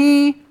say, to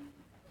me,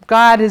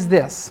 God is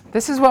this.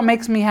 This is what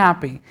makes me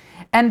happy.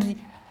 And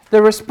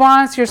the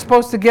response you're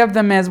supposed to give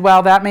them is,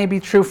 well, that may be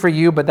true for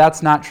you, but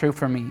that's not true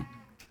for me.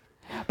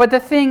 But the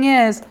thing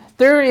is,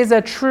 There is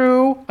a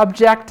true,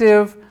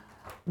 objective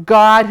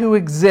God who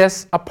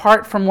exists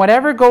apart from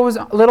whatever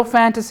little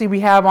fantasy we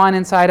have on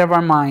inside of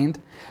our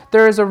mind.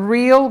 There is a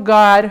real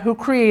God who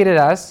created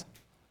us.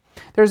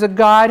 There's a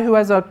God who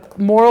has a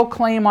moral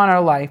claim on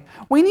our life.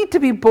 We need to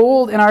be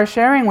bold in our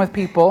sharing with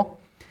people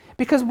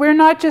because we're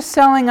not just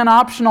selling an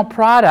optional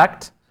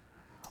product.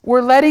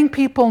 We're letting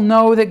people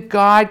know that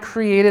God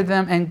created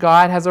them and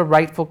God has a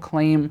rightful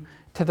claim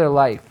to their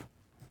life.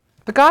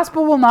 The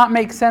gospel will not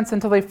make sense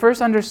until they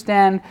first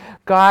understand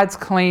God's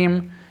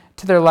claim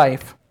to their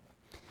life.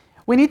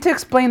 We need to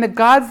explain that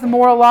God's the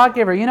moral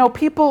lawgiver. You know,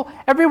 people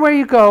everywhere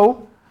you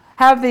go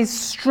have this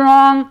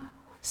strong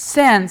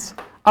sense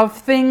of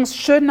things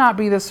should not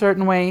be the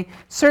certain way,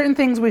 certain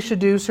things we should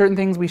do, certain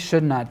things we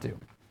should not do.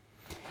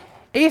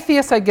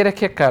 Atheists I get a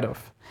kick out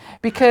of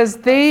because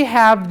they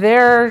have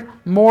their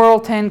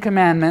moral 10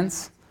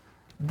 commandments.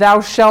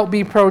 Thou shalt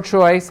be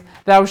pro-choice.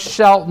 Thou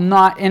shalt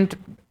not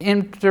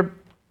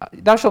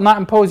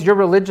impose your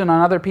religion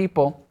on other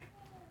people.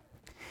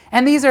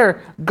 And these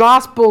are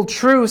gospel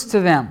truths to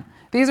them.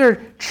 These are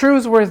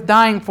truths worth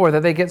dying for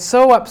that they get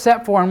so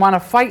upset for and want to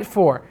fight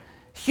for.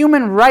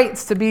 Human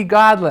rights to be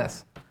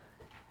godless.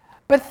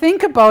 But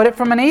think about it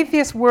from an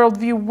atheist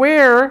worldview.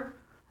 Where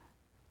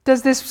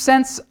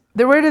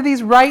do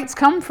these rights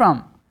come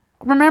from?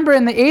 Remember,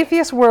 in the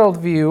atheist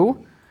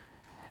worldview,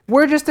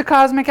 we're just a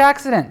cosmic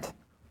accident.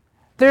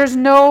 There's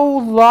no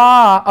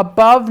law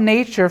above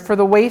nature for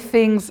the way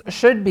things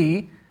should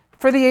be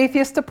for the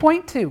atheist to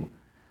point to.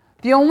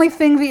 The only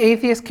thing the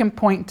atheist can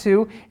point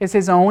to is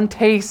his own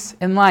tastes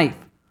in life.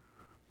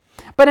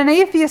 But an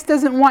atheist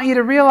doesn't want you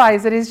to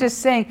realize that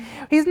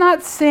he's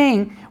not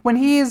saying when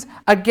he's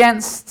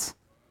against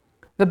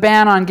the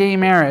ban on gay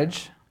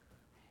marriage,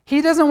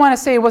 he doesn't want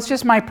to say, well, it's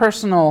just my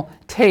personal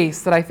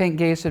taste that I think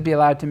gays should be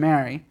allowed to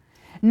marry.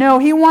 No,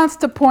 he wants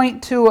to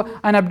point to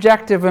an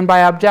objective, and by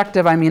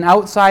objective I mean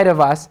outside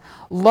of us,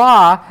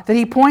 law that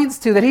he points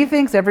to that he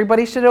thinks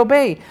everybody should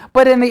obey.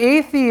 But in the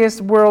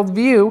atheist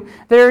worldview,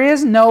 there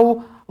is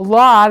no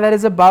law that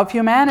is above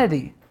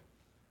humanity.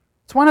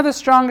 It's one of the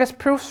strongest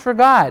proofs for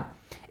God.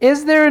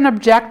 Is there an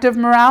objective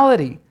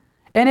morality?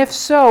 And if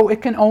so,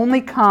 it can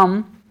only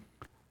come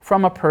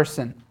from a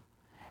person.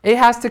 It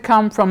has to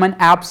come from an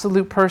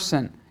absolute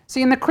person.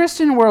 See, in the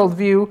Christian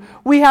worldview,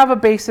 we have a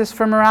basis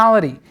for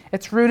morality.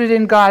 It's rooted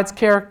in God's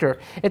character.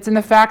 It's in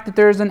the fact that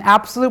there is an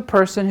absolute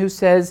person who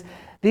says,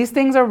 these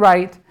things are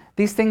right,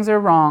 these things are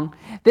wrong.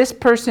 This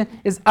person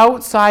is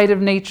outside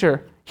of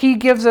nature. He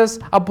gives us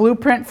a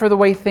blueprint for the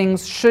way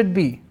things should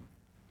be.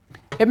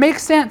 It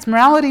makes sense.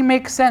 Morality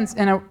makes sense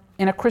in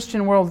a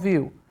Christian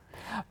worldview.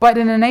 But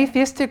in an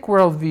atheistic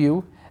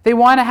worldview, they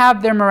want to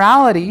have their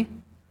morality,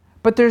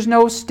 but there's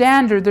no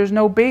standard, there's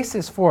no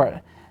basis for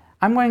it.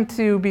 I'm going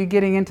to be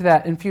getting into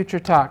that in future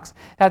talks.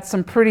 That's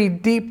some pretty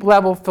deep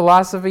level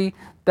philosophy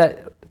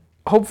that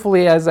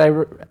hopefully as I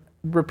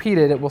repeat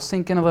it, it will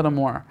sink in a little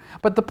more.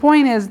 But the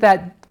point is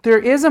that there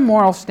is a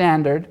moral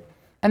standard,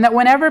 and that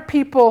whenever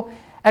people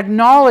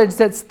acknowledge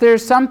that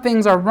there's some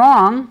things are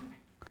wrong,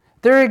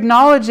 they're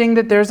acknowledging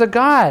that there's a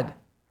God.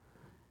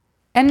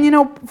 And you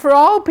know, for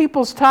all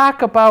people's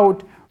talk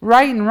about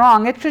right and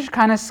wrong, it should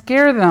kind of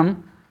scare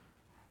them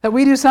that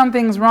we do some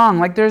things wrong,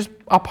 like there's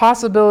a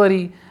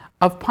possibility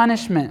of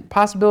punishment,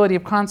 possibility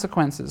of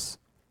consequences.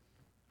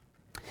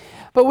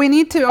 But we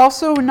need to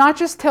also not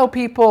just tell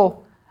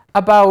people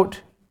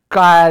about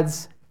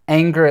God's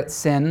anger at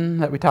sin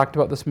that we talked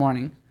about this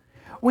morning.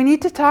 We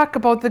need to talk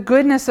about the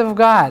goodness of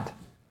God.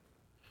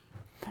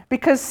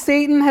 Because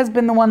Satan has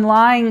been the one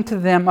lying to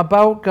them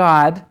about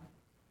God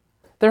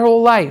their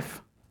whole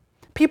life.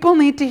 People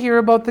need to hear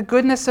about the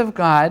goodness of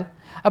God,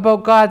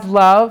 about God's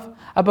love,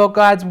 about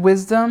God's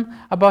wisdom,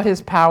 about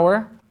His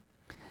power.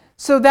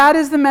 So that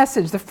is the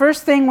message. The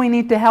first thing we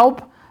need to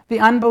help the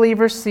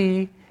unbelievers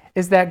see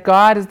is that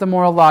God is the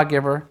moral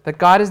lawgiver, that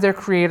God is their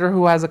creator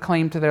who has a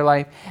claim to their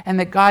life, and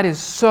that God is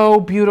so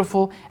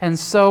beautiful and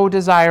so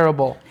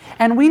desirable.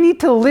 And we need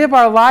to live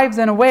our lives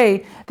in a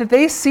way that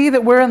they see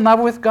that we're in love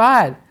with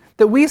God,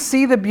 that we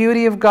see the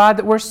beauty of God,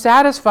 that we're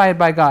satisfied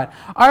by God.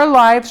 Our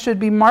lives should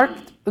be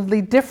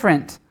markedly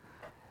different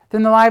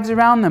than the lives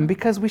around them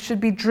because we should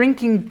be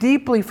drinking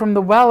deeply from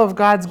the well of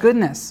God's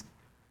goodness.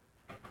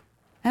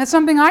 And it's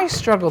something I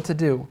struggle to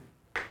do.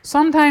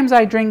 Sometimes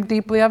I drink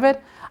deeply of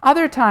it.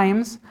 Other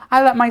times,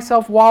 I let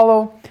myself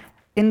wallow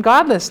in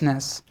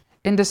godlessness,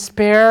 in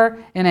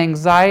despair, in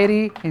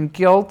anxiety, in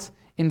guilt,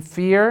 in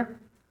fear.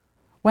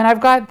 When I've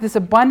got this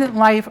abundant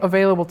life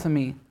available to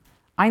me,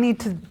 I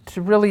need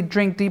to really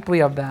drink deeply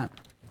of that.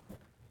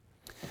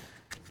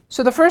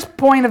 So the first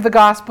point of the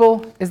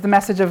gospel is the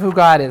message of who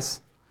God is.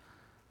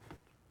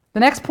 The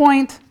next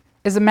point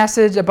is a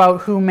message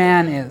about who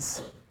man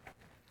is.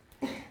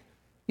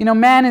 You know,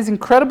 man is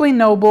incredibly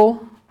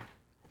noble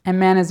and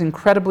man is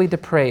incredibly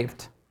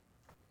depraved.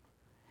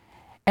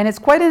 And it's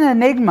quite an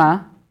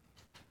enigma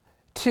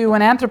to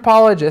an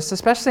anthropologist,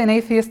 especially an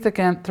atheistic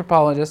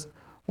anthropologist.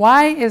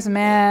 Why is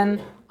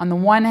man, on the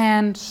one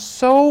hand,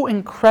 so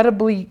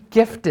incredibly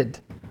gifted,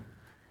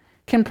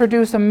 can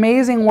produce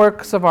amazing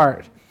works of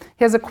art?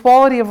 He has a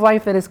quality of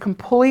life that is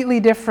completely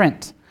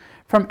different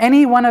from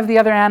any one of the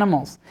other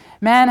animals.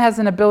 Man has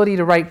an ability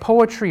to write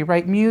poetry,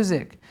 write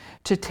music,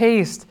 to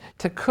taste,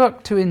 to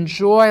cook, to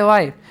enjoy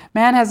life.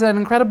 Man has an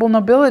incredible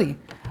nobility.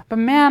 But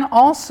man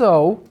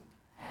also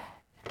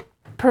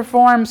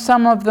performs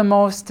some of the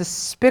most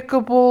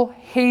despicable,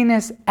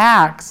 heinous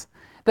acts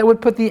that would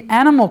put the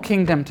animal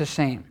kingdom to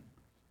shame.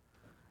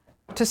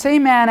 To say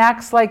man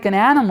acts like an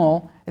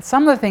animal,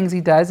 some of the things he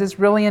does is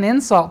really an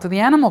insult to the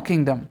animal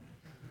kingdom.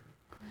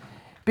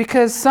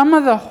 Because some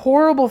of the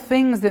horrible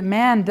things that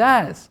man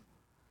does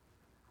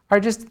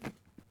are just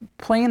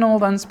plain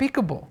old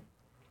unspeakable.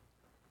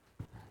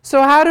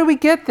 So how do we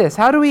get this?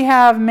 How do we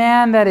have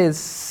man that is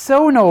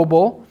so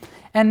noble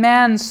and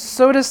man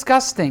so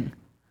disgusting?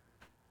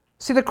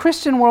 See, the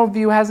Christian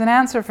worldview has an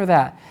answer for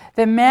that.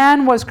 That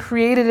man was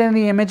created in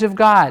the image of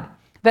God.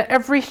 That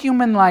every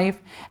human life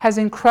has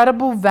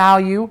incredible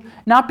value,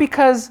 not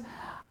because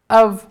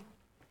of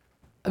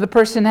the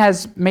person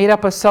has made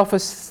up a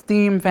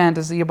self-esteem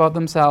fantasy about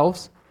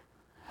themselves,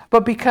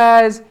 but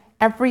because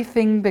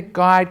everything that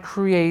God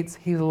creates,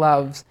 he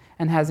loves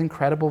and has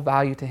incredible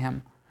value to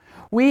him.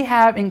 We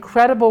have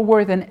incredible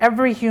worth, and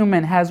every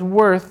human has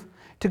worth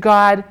to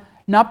God,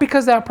 not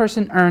because that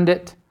person earned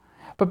it,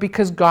 but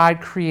because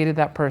God created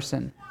that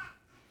person.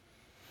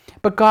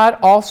 But God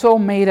also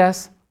made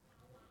us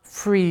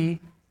free.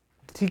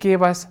 He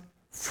gave us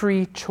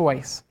free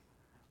choice.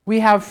 We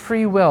have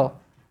free will.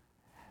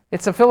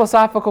 It's a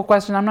philosophical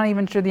question. I'm not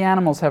even sure the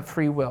animals have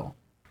free will.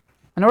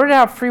 In order to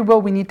have free will,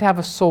 we need to have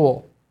a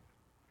soul.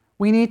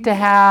 We need to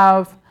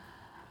have...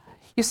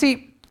 You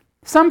see,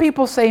 some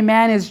people say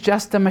man is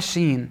just a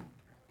machine.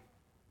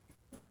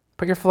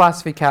 Put your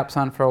philosophy caps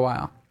on for a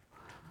while.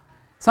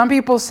 Some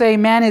people say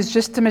man is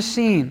just a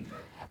machine.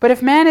 But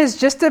if man is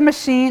just a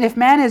machine, if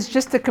man is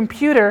just a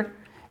computer,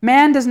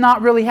 man does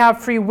not really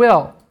have free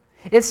will.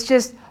 It's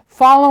just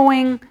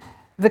following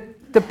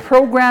the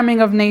programming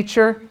of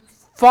nature,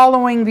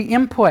 following the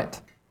input.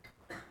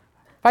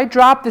 If I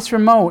drop this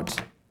remote,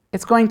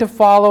 it's going to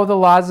follow the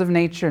laws of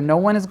nature. No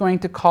one is going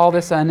to call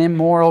this an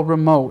immoral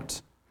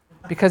remote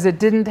because it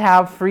didn't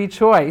have free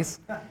choice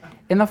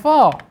in the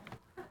fall.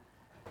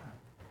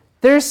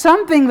 There's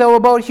something, though,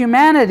 about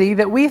humanity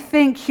that we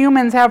think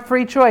humans have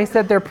free choice,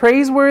 that they're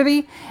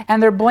praiseworthy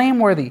and they're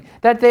blameworthy,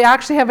 that they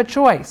actually have a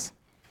choice.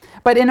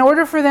 But in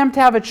order for them to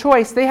have a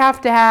choice, they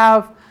have to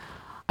have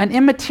an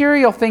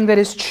immaterial thing that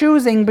is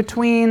choosing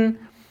between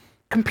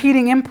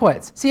competing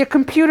inputs. See, a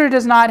computer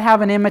does not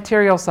have an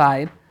immaterial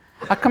side.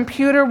 A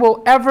computer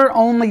will ever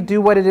only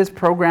do what it is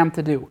programmed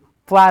to do,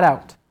 flat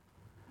out.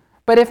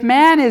 But if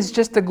man is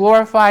just a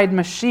glorified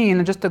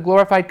machine, just a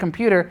glorified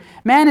computer,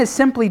 man is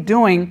simply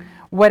doing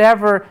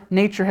whatever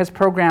nature has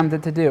programmed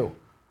it to do.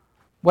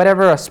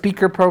 Whatever a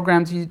speaker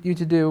programs you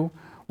to do,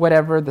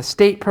 whatever the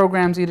state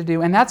programs you to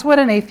do. And that's what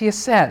an atheist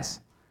says,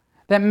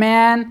 that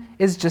man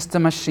is just a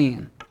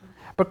machine.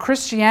 But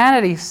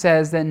Christianity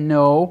says that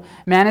no,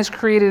 man is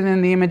created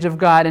in the image of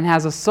God and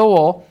has a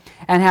soul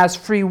and has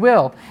free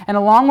will. And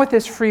along with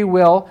this free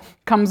will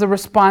comes a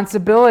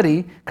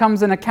responsibility,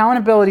 comes an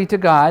accountability to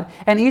God,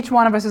 and each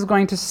one of us is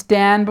going to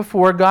stand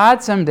before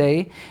God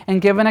someday and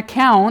give an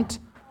account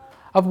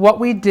of what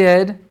we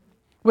did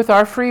with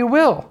our free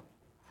will.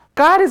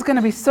 God is going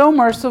to be so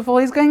merciful.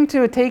 He's going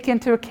to take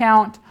into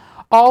account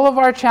all of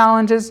our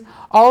challenges,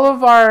 all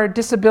of our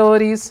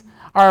disabilities,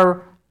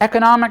 our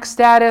economic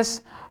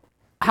status,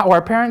 how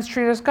our parents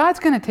treat us. God's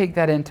going to take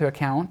that into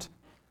account.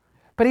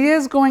 But he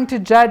is going to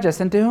judge us,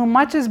 and to whom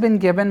much has been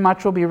given,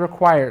 much will be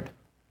required.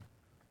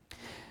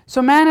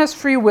 So man has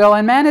free will,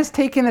 and man has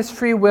taken this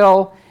free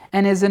will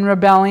and is in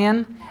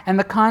rebellion, and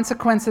the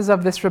consequences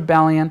of this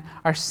rebellion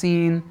are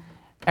seen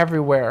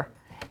everywhere.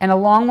 And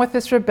along with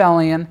this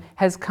rebellion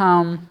has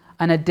come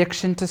an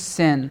addiction to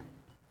sin,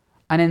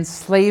 an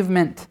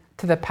enslavement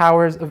to the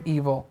powers of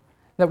evil,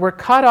 that we're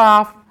cut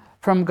off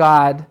from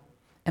God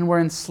and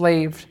we're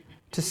enslaved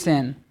to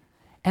sin.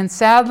 And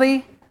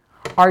sadly,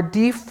 our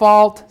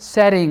default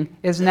setting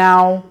is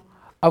now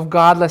of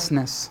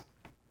godlessness.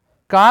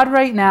 God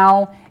right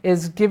now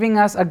is giving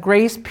us a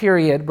grace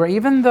period where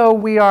even though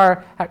we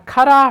are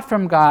cut off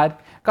from God,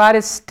 God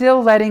is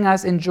still letting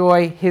us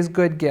enjoy his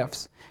good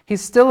gifts.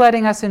 He's still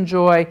letting us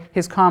enjoy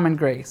his common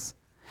grace.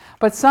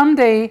 But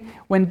someday,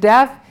 when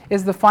death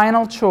is the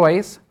final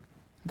choice,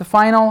 the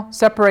final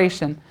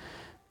separation,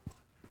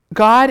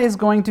 God is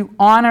going to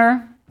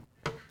honor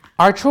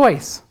our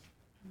choice.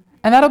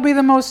 And that'll be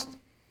the most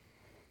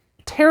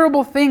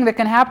terrible thing that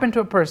can happen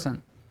to a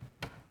person.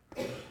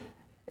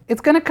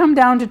 It's going to come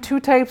down to two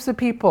types of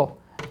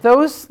people.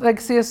 Those, like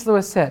C.S.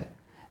 Lewis said,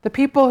 the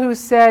people who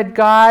said,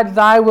 God,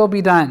 thy will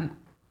be done.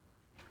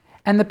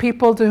 And the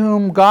people to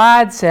whom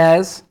God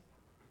says,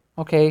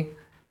 okay,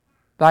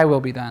 thy will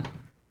be done.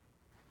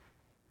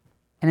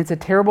 And it's a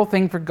terrible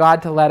thing for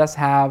God to let us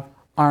have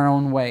our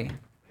own way.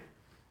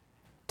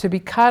 To be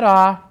cut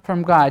off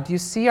from God. Do you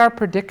see our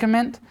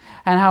predicament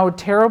and how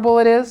terrible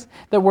it is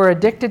that we're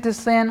addicted to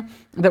sin,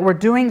 that we're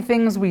doing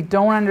things we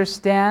don't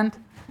understand?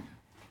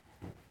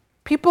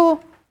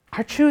 People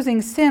are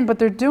choosing sin, but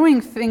they're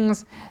doing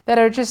things that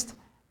are just,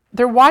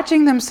 they're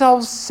watching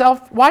themselves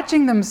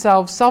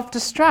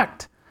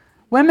self-destruct.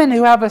 Women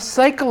who have a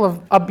cycle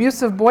of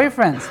abusive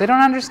boyfriends, they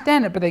don't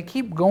understand it, but they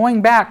keep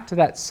going back to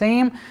that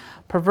same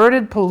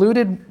perverted,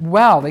 polluted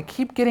well. They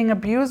keep getting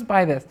abused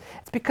by this.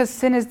 It's because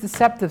sin is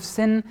deceptive.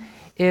 Sin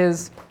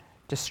is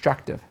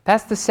destructive.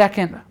 That's the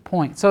second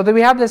point. So that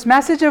we have this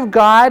message of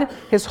God,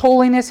 His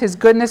holiness, His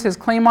goodness, His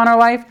claim on our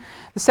life.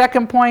 The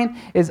second point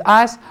is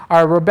us,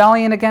 our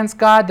rebellion against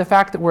God, the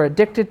fact that we're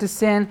addicted to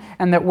sin,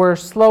 and that we're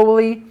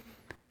slowly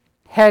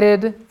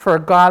headed for a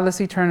godless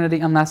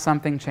eternity unless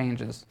something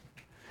changes.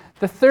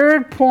 The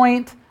third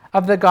point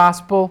of the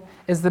gospel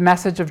is the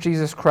message of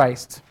Jesus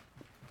Christ.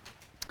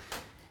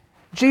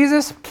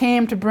 Jesus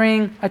came to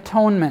bring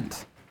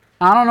atonement.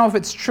 I don't know if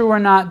it's true or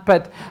not,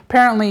 but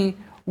apparently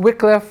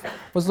Wycliffe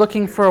was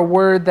looking for a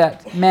word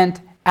that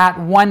meant at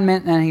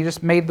one-ment, and he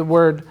just made the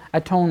word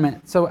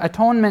atonement. So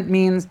atonement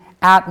means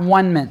at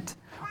one-ment.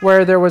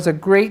 Where there was a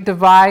great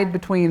divide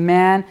between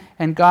man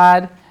and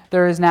God,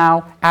 there is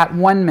now at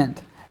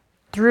one-ment.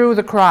 Through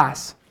the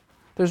cross,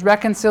 there's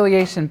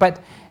reconciliation.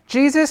 But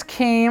Jesus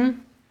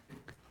came,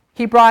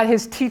 He brought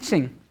His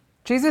teaching.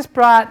 Jesus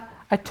brought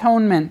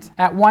atonement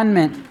at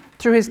one-ment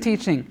through His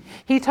teaching.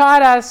 He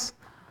taught us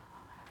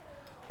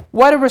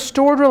what a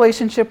restored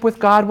relationship with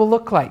God will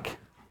look like.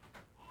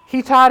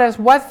 He taught us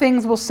what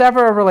things will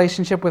sever a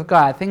relationship with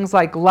God. Things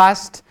like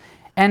lust,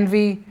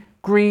 envy,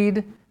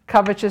 greed,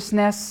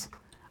 covetousness,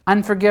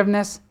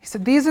 unforgiveness. He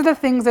said these are the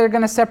things that are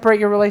going to separate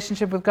your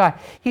relationship with God.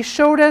 He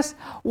showed us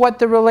what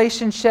the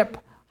relationship,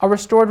 a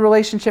restored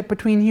relationship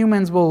between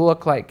humans will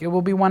look like. It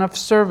will be one of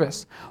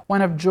service,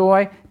 one of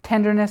joy,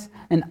 tenderness,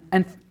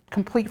 and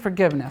complete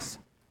forgiveness.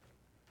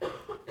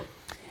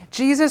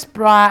 Jesus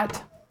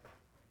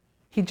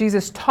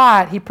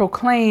taught, He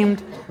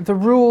proclaimed the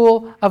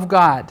rule of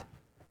God.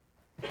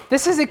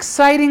 This is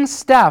exciting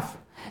stuff,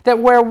 that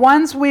where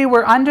once we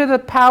were under the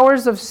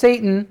powers of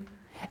Satan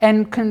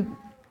and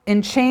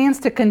in chains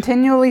to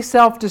continually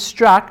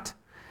self-destruct,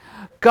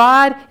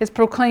 God is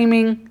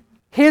proclaiming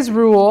His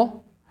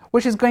rule,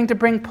 which is going to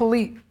bring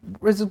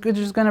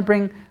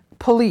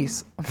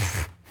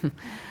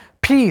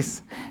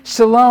peace,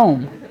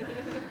 shalom.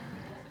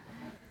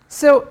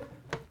 So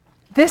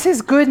this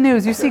is good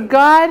news. You see,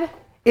 God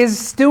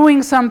is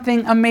doing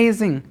something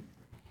amazing.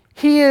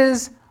 He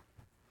is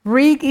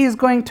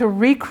going to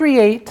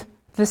recreate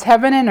this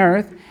heaven and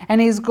earth, and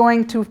He's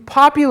going to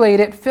populate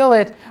it, fill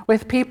it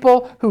with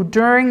people who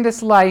during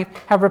this life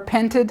have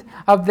repented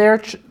of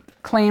their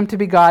claim to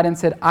be God and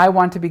said, I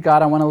want to be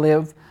God, I want to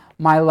live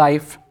my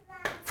life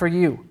for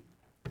you.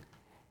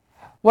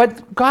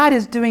 What God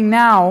is doing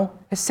now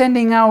is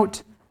sending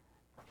out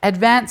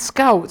advanced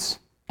scouts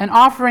and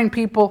offering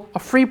people a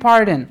free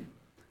pardon,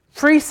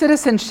 free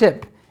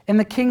citizenship in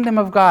the kingdom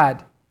of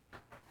God.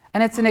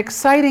 And it's an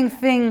exciting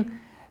thing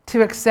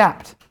to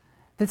accept,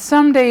 that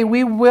someday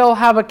we will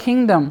have a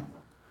kingdom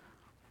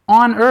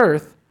on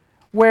earth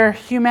where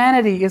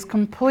humanity is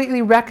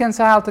completely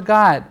reconciled to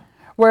God,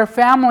 where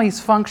families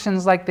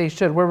functions like they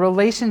should, where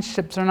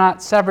relationships are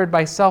not severed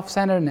by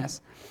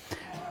self-centeredness.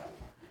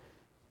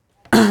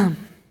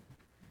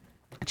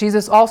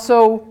 Jesus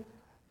also,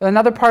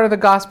 another part of the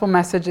gospel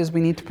message is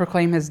we need to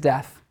proclaim His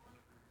death.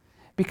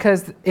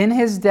 Because in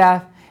His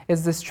death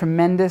is this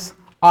tremendous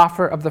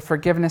offer of the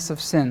forgiveness of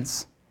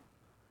sins.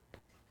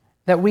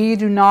 That we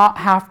do not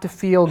have to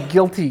feel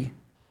guilty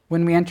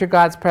when we enter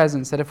God's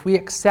presence. That if we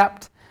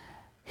accept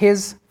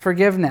His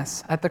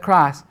forgiveness at the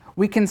cross,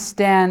 we can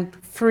stand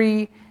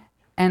free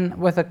and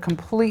with a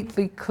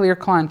completely clear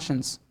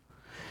conscience.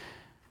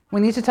 We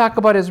need to talk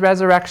about His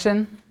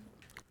resurrection.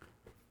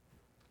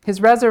 His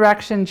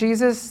resurrection,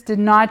 Jesus did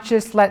not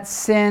just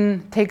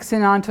take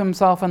sin onto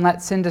Himself and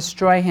let sin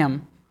destroy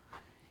Him.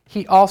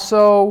 He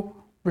also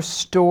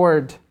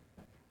restored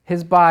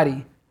His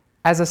body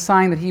as a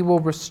sign that He will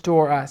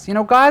restore us. You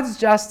know, God's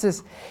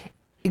justice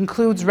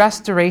includes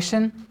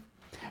restoration.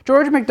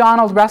 George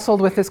MacDonald wrestled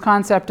with this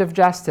concept of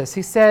justice.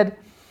 He said,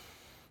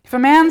 if a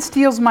man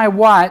steals my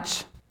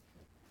watch,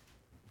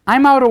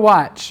 I'm out of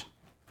watch.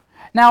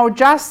 Now,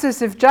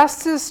 if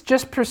justice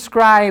just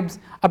prescribes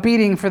a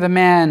beating for the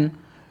man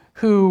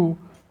who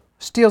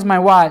steals my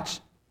watch,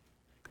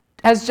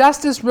 has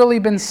justice really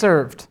been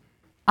served?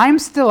 I'm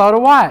still out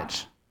of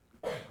watch.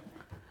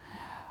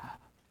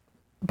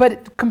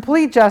 But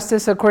complete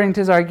justice, according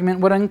to his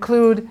argument, would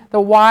include the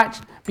watch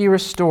be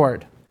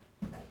restored.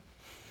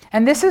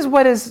 And this is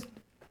what is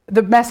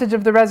the message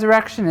of the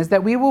resurrection, is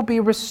that we will be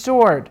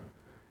restored.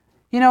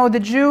 You know, the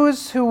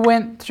Jews who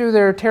went through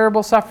their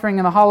terrible suffering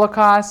in the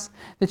Holocaust,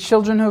 the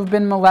children who have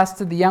been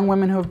molested, the young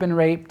women who have been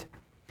raped,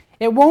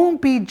 it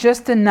won't be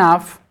just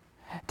enough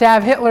to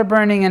have Hitler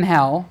burning in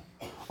hell,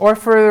 or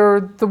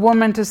for the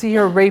woman to see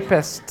her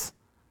rapist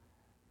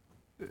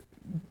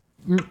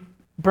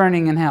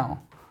burning in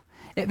hell.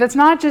 That's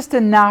not just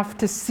enough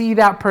to see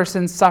that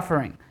person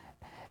suffering.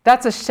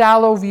 That's a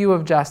shallow view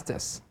of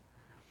justice.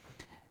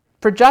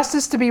 For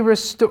justice to be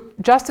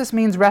justice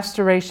means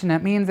restoration.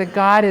 It means that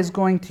God is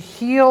going to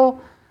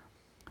heal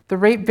the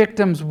rape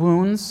victim's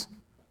wounds,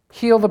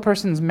 heal the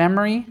person's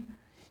memory,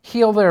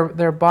 heal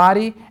their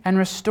body, and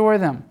restore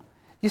them.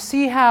 You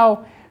see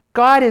how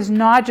God is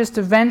not just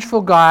a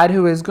vengeful God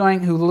who is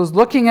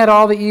looking at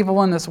all the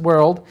evil in this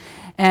world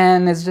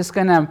and is just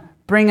going to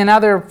bring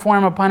another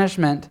form of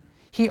punishment.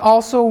 He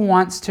also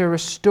wants to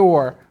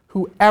restore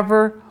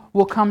whoever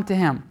will come to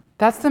him.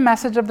 That's the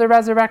message of the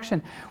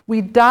resurrection.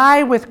 We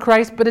die with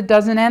Christ, but it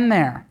doesn't end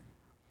there.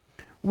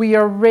 We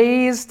are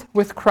raised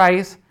with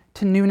Christ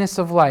to newness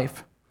of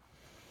life.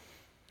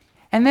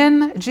 And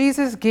then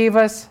Jesus gave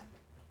us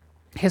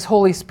his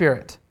Holy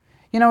Spirit.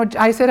 You know,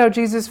 I said how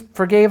Jesus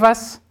forgave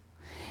us.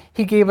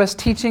 He gave us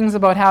teachings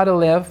about how to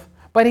live,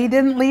 but he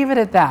didn't leave it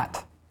at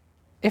that.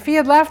 If he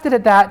had left it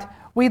at that,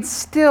 we'd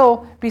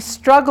still be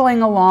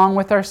struggling along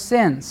with our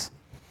sins.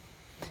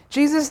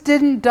 Jesus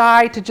didn't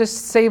die to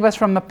just save us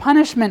from the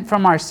punishment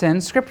from our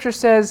sins. Scripture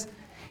says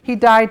he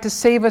died to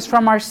save us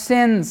from our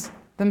sins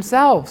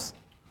themselves.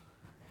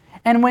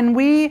 And when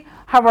we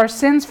have our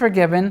sins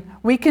forgiven,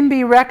 we can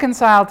be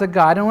reconciled to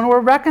God. And when we're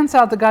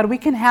reconciled to God, we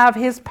can have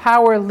his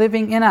power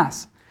living in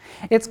us.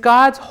 It's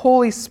God's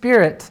Holy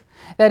Spirit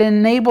that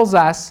enables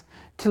us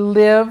to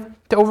live,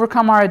 to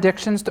overcome our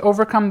addictions, to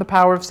overcome the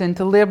power of sin,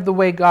 to live the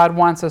way God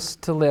wants us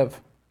to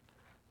live.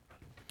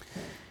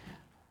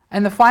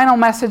 And the final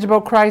message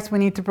about Christ, we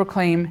need to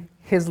proclaim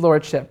his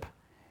lordship.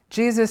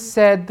 Jesus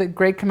said the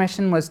Great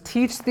Commission was,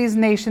 teach these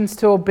nations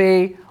to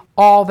obey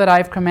all that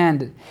I've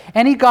commanded.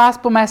 Any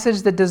gospel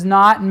message that does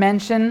not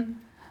mention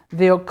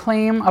the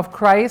claim of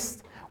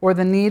Christ or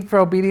the need for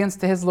obedience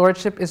to his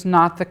lordship is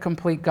not the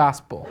complete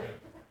gospel.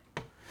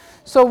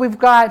 So we've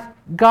got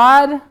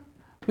God,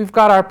 we've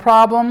got our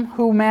problem,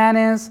 who man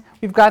is,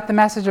 we've got the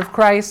message of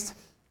Christ.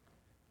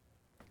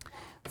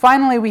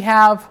 Finally, we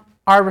have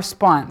our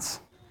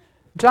response.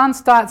 John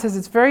Stott says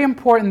it's very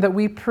important that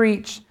we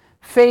preach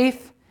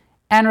faith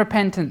and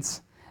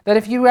repentance. That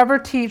if you ever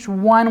teach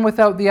one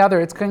without the other,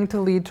 it's going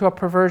to lead to a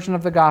perversion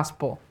of the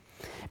gospel.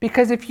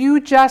 Because if you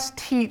just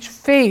teach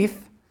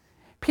faith,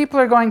 people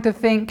are going to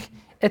think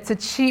it's a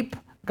cheap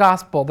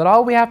gospel, that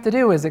all we have to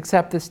do is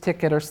accept this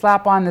ticket or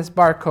slap on this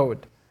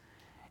barcode.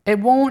 It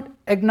won't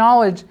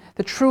acknowledge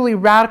the truly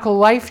radical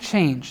life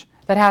change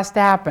that has to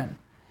happen.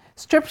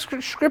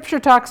 Scripture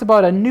talks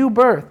about a new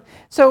birth.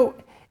 So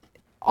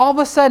all of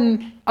a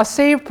sudden, a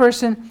saved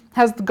person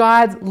has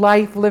God's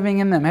life living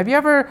in them. Have you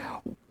ever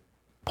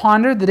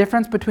pondered the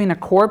difference between a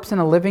corpse and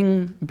a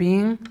living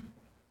being?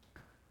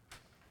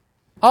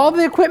 All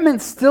the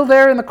equipment's still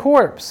there in the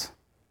corpse,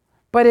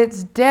 but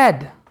it's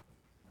dead.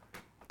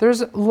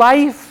 There's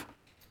life.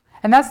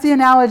 And that's the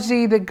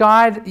analogy that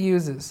God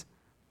uses.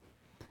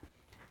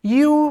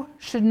 You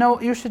should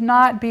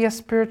not be a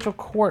spiritual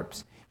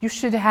corpse. You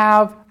should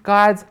have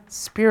God's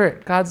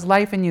Spirit, God's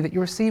life in you that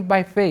you receive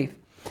by faith.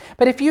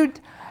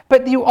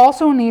 But you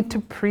also need to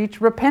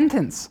preach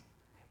repentance.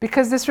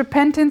 Because this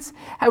repentance,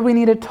 we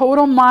need a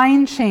total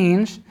mind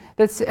change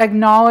that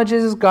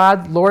acknowledges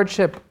God's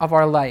lordship of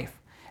our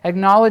life,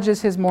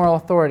 acknowledges his moral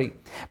authority.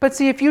 But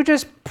see, if you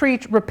just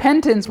preach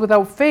repentance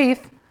without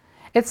faith,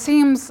 it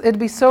seems it'd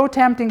be so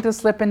tempting to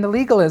slip into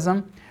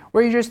legalism,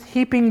 where you're just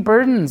heaping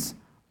burdens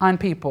on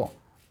people,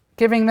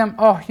 giving them,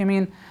 oh, you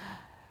mean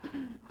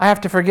I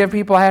have to forgive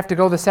people, I have to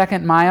go the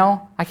second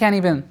mile, I can't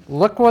even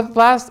look what's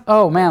last?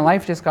 Oh man,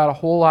 life just got a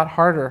whole lot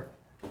harder.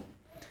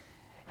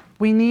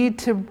 We need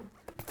to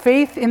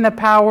faith in the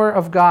power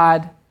of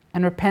God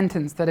and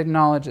repentance that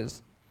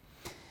acknowledges.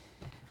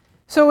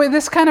 So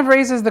this kind of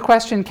raises the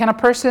question, can a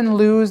person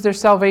lose their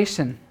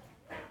salvation?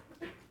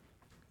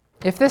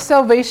 If this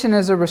salvation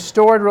is a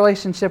restored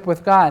relationship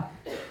with God,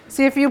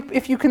 see, if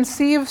you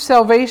conceive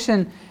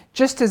salvation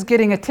just as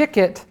getting a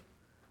ticket,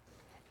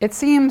 it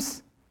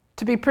seems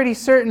to be pretty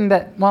certain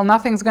that, well,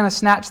 nothing's going to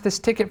snatch this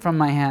ticket from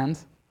my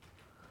hands,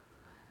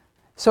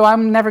 so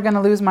I'm never going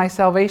to lose my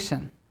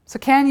salvation. So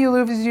can you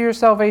lose your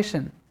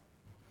salvation?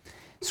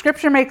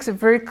 Scripture makes it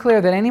very clear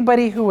that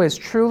anybody who has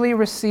truly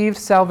received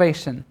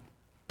salvation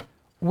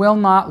will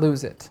not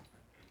lose it.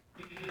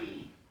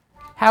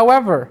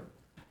 However,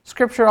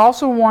 Scripture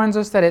also warns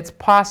us that it's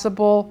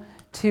possible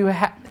to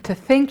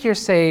think you're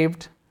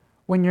saved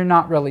when you're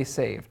not really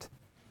saved.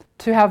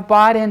 To have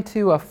bought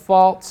into a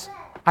false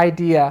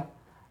idea,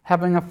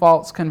 having a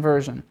false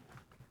conversion.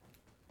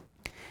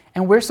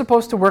 And we're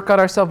supposed to work out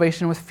our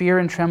salvation with fear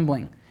and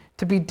trembling,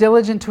 to be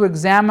diligent to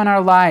examine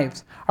our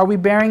lives. Are we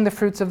bearing the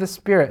fruits of the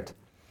Spirit?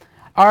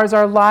 Is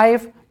our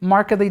life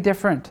markedly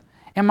different?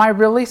 Am I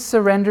really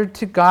surrendered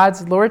to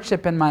God's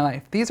lordship in my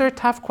life? These are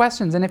tough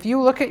questions. And if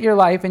you look at your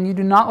life and you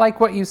do not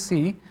like what you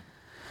see,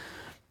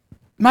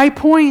 my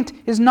point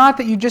is not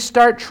that you just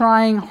start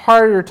trying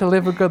harder to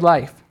live a good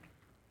life.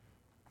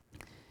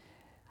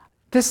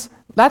 That's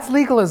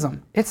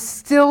legalism. It's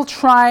still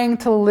trying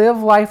to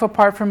live life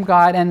apart from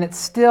God, and it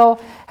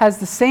still has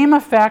the same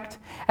effect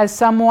as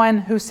someone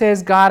who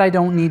says, God, I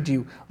don't need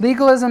you.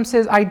 Legalism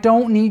says, I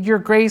don't need your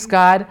grace,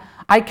 God.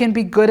 I can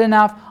be good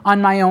enough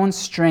on my own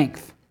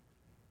strength.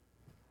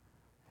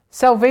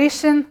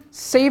 Salvation,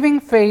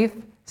 saving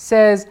faith,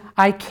 says,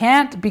 I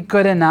can't be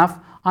good enough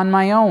on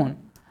my own.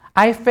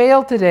 I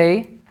failed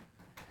today,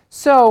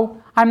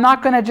 so I'm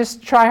not going to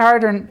just try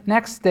harder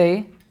next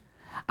day.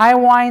 I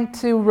want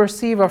to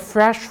receive a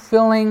fresh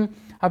filling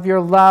of your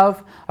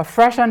love, a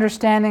fresh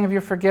understanding of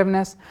your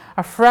forgiveness,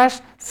 a fresh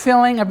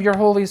filling of your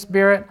Holy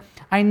Spirit.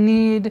 I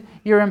need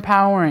your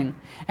empowering.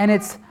 And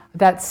it's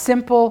that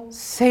simple,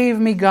 save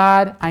me,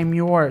 God, I'm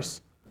yours.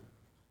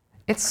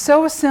 It's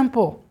so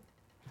simple,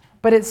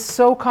 but it's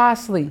so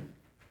costly.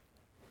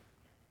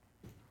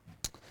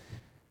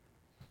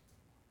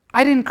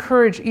 I'd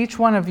encourage each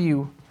one of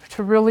you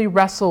to really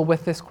wrestle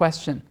with this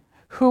question.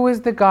 Who is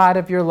the God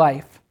of your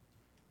life?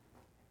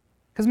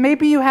 Because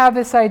maybe you have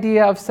this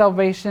idea of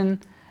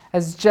salvation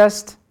as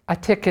just a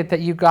ticket that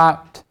you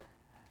got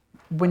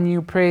when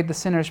you prayed the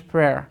sinner's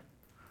prayer.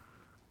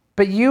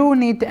 But you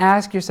need to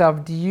ask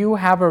yourself, do you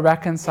have a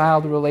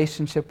reconciled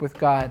relationship with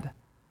God?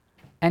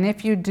 And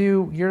if you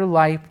do, your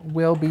life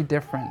will be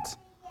different.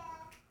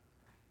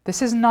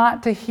 This is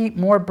not to heap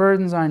more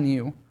burdens on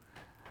you.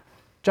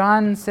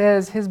 John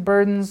says his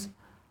burdens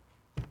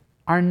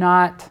are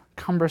not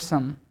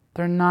cumbersome.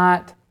 They're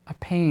not a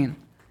pain.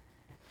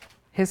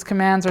 His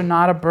commands are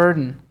not a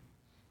burden.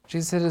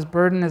 Jesus said his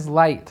burden is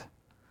light.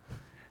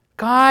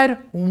 God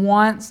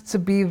wants to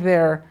be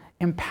there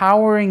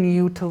empowering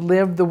you to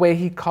live the way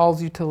he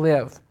calls you to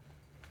live.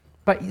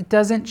 But it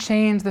doesn't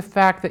change the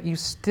fact that you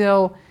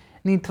still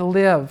need to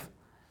live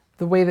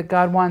the way that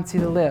God wants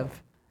you to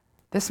live.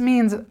 This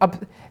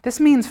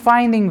means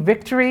finding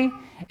victory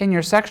in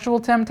your sexual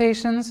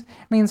temptations. It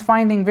means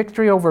finding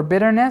victory over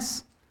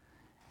bitterness,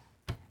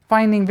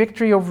 finding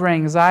victory over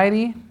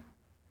anxiety,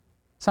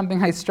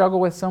 something I struggle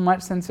with so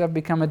much since I've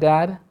become a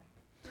dad.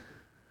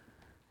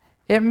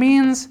 It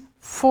means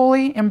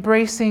fully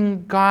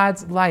embracing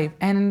God's life.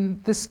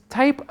 And this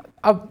type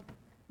of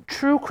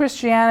true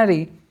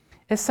Christianity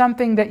is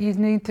something that you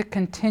need to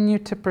continue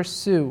to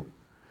pursue.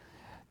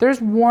 There's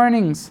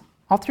warnings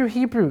all through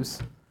Hebrews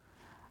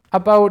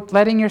about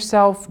letting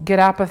yourself get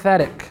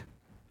apathetic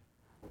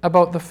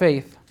about the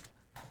faith.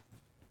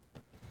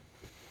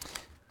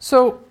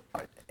 So,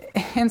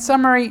 in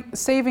summary,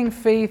 saving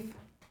faith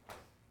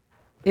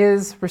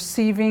is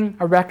receiving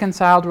a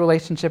reconciled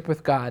relationship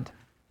with God.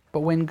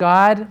 But when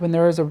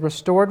there is a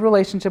restored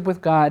relationship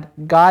with God,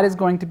 God is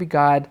going to be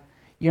God,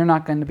 you're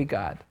not going to be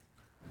God.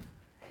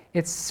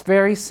 It's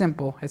very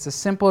simple. It's as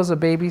simple as a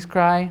baby's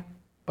cry,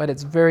 but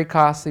it's very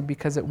costly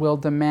because it will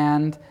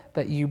demand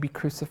that you be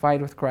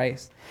crucified with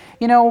Christ.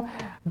 You know,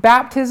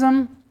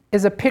 baptism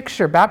is a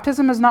picture.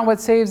 Baptism is not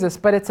what saves us,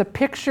 but it's a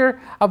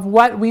picture of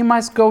what we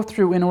must go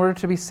through in order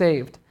to be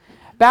saved.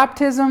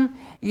 Baptism,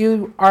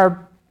 you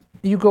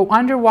go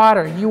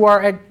underwater. You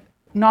are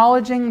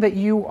acknowledging that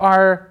you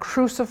are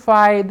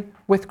crucified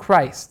with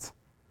Christ.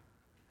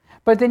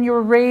 But then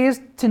you're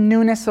raised to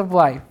newness of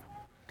life.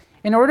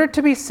 In order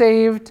to be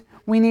saved,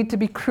 we need to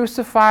be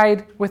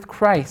crucified with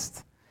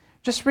Christ.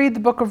 Just read the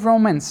book of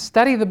Romans.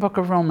 Study the book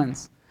of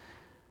Romans.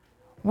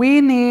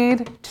 We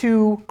need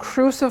to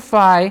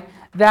crucify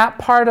that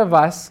part of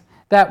us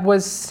that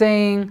was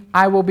saying,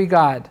 I will be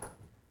God.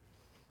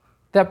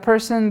 That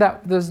person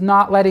that was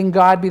not letting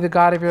God be the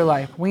God of your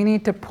life. We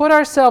need to put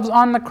ourselves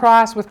on the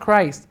cross with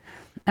Christ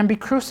and be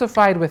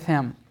crucified with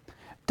him.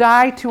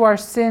 Die to our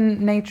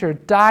sin nature.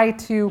 Die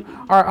to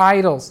our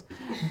idols.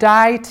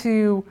 Die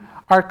to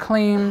our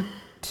claim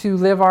to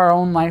live our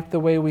own life the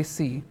way we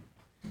see.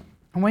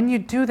 And when you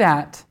do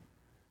that,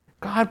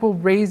 God will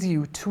raise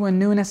you to a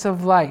newness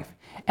of life.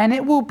 And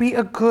it will be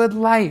a good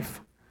life.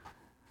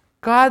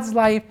 God's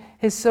life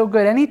is so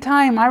good.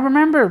 Anytime, I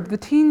remember the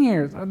teen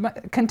years,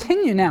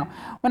 continue now.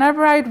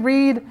 Whenever I'd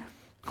read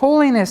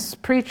holiness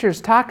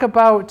preachers talk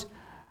about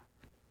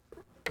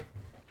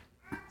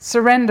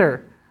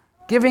surrender,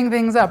 giving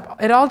things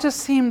up, it all just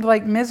seemed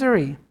like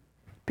misery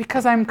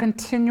because I'm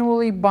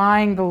continually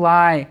buying the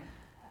lie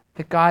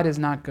that God is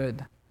not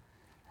good.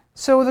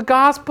 So the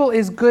gospel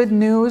is good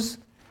news.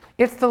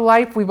 It's the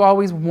life we've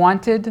always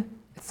wanted.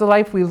 It's the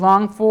life we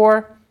long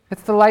for.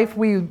 It's the life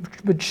we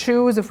would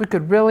choose if we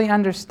could really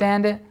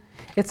understand it.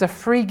 It's a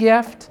free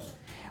gift.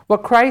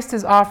 What Christ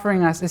is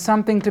offering us is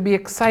something to be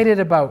excited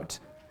about.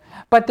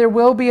 But there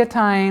will be a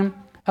time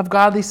of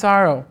godly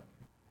sorrow.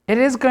 It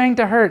is going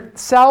to hurt.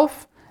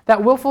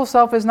 That willful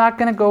self is not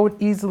going to go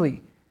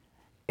easily.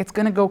 It's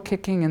going to go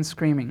kicking and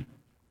screaming.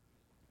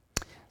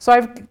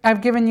 So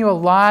I've given you a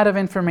lot of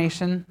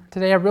information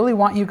today. I really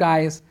want you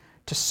guys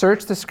to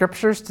search the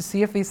scriptures to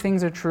see if these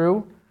things are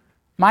true.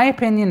 My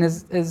opinion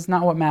is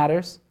not what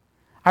matters.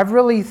 I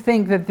really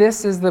think that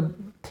this is the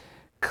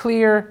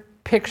clear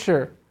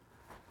picture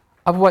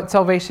of what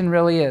salvation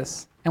really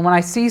is. And when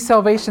I see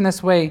salvation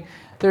this way,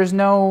 there's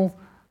no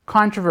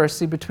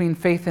controversy between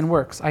faith and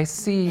works. I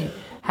see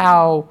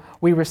how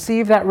we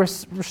receive that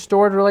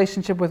restored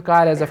relationship with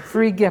God as a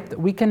free gift that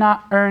we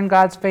cannot earn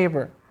God's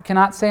favor. We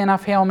cannot say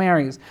enough Hail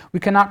Marys.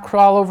 We cannot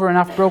crawl over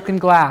enough broken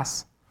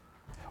glass.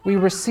 We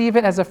receive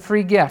it as a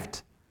free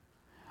gift.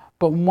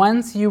 But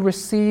once you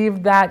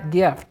receive that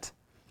gift,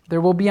 there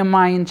will be a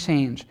mind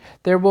change.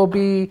 There will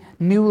be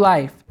new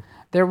life.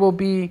 There will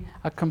be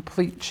a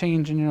complete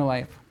change in your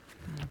life.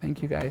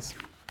 Thank you, guys.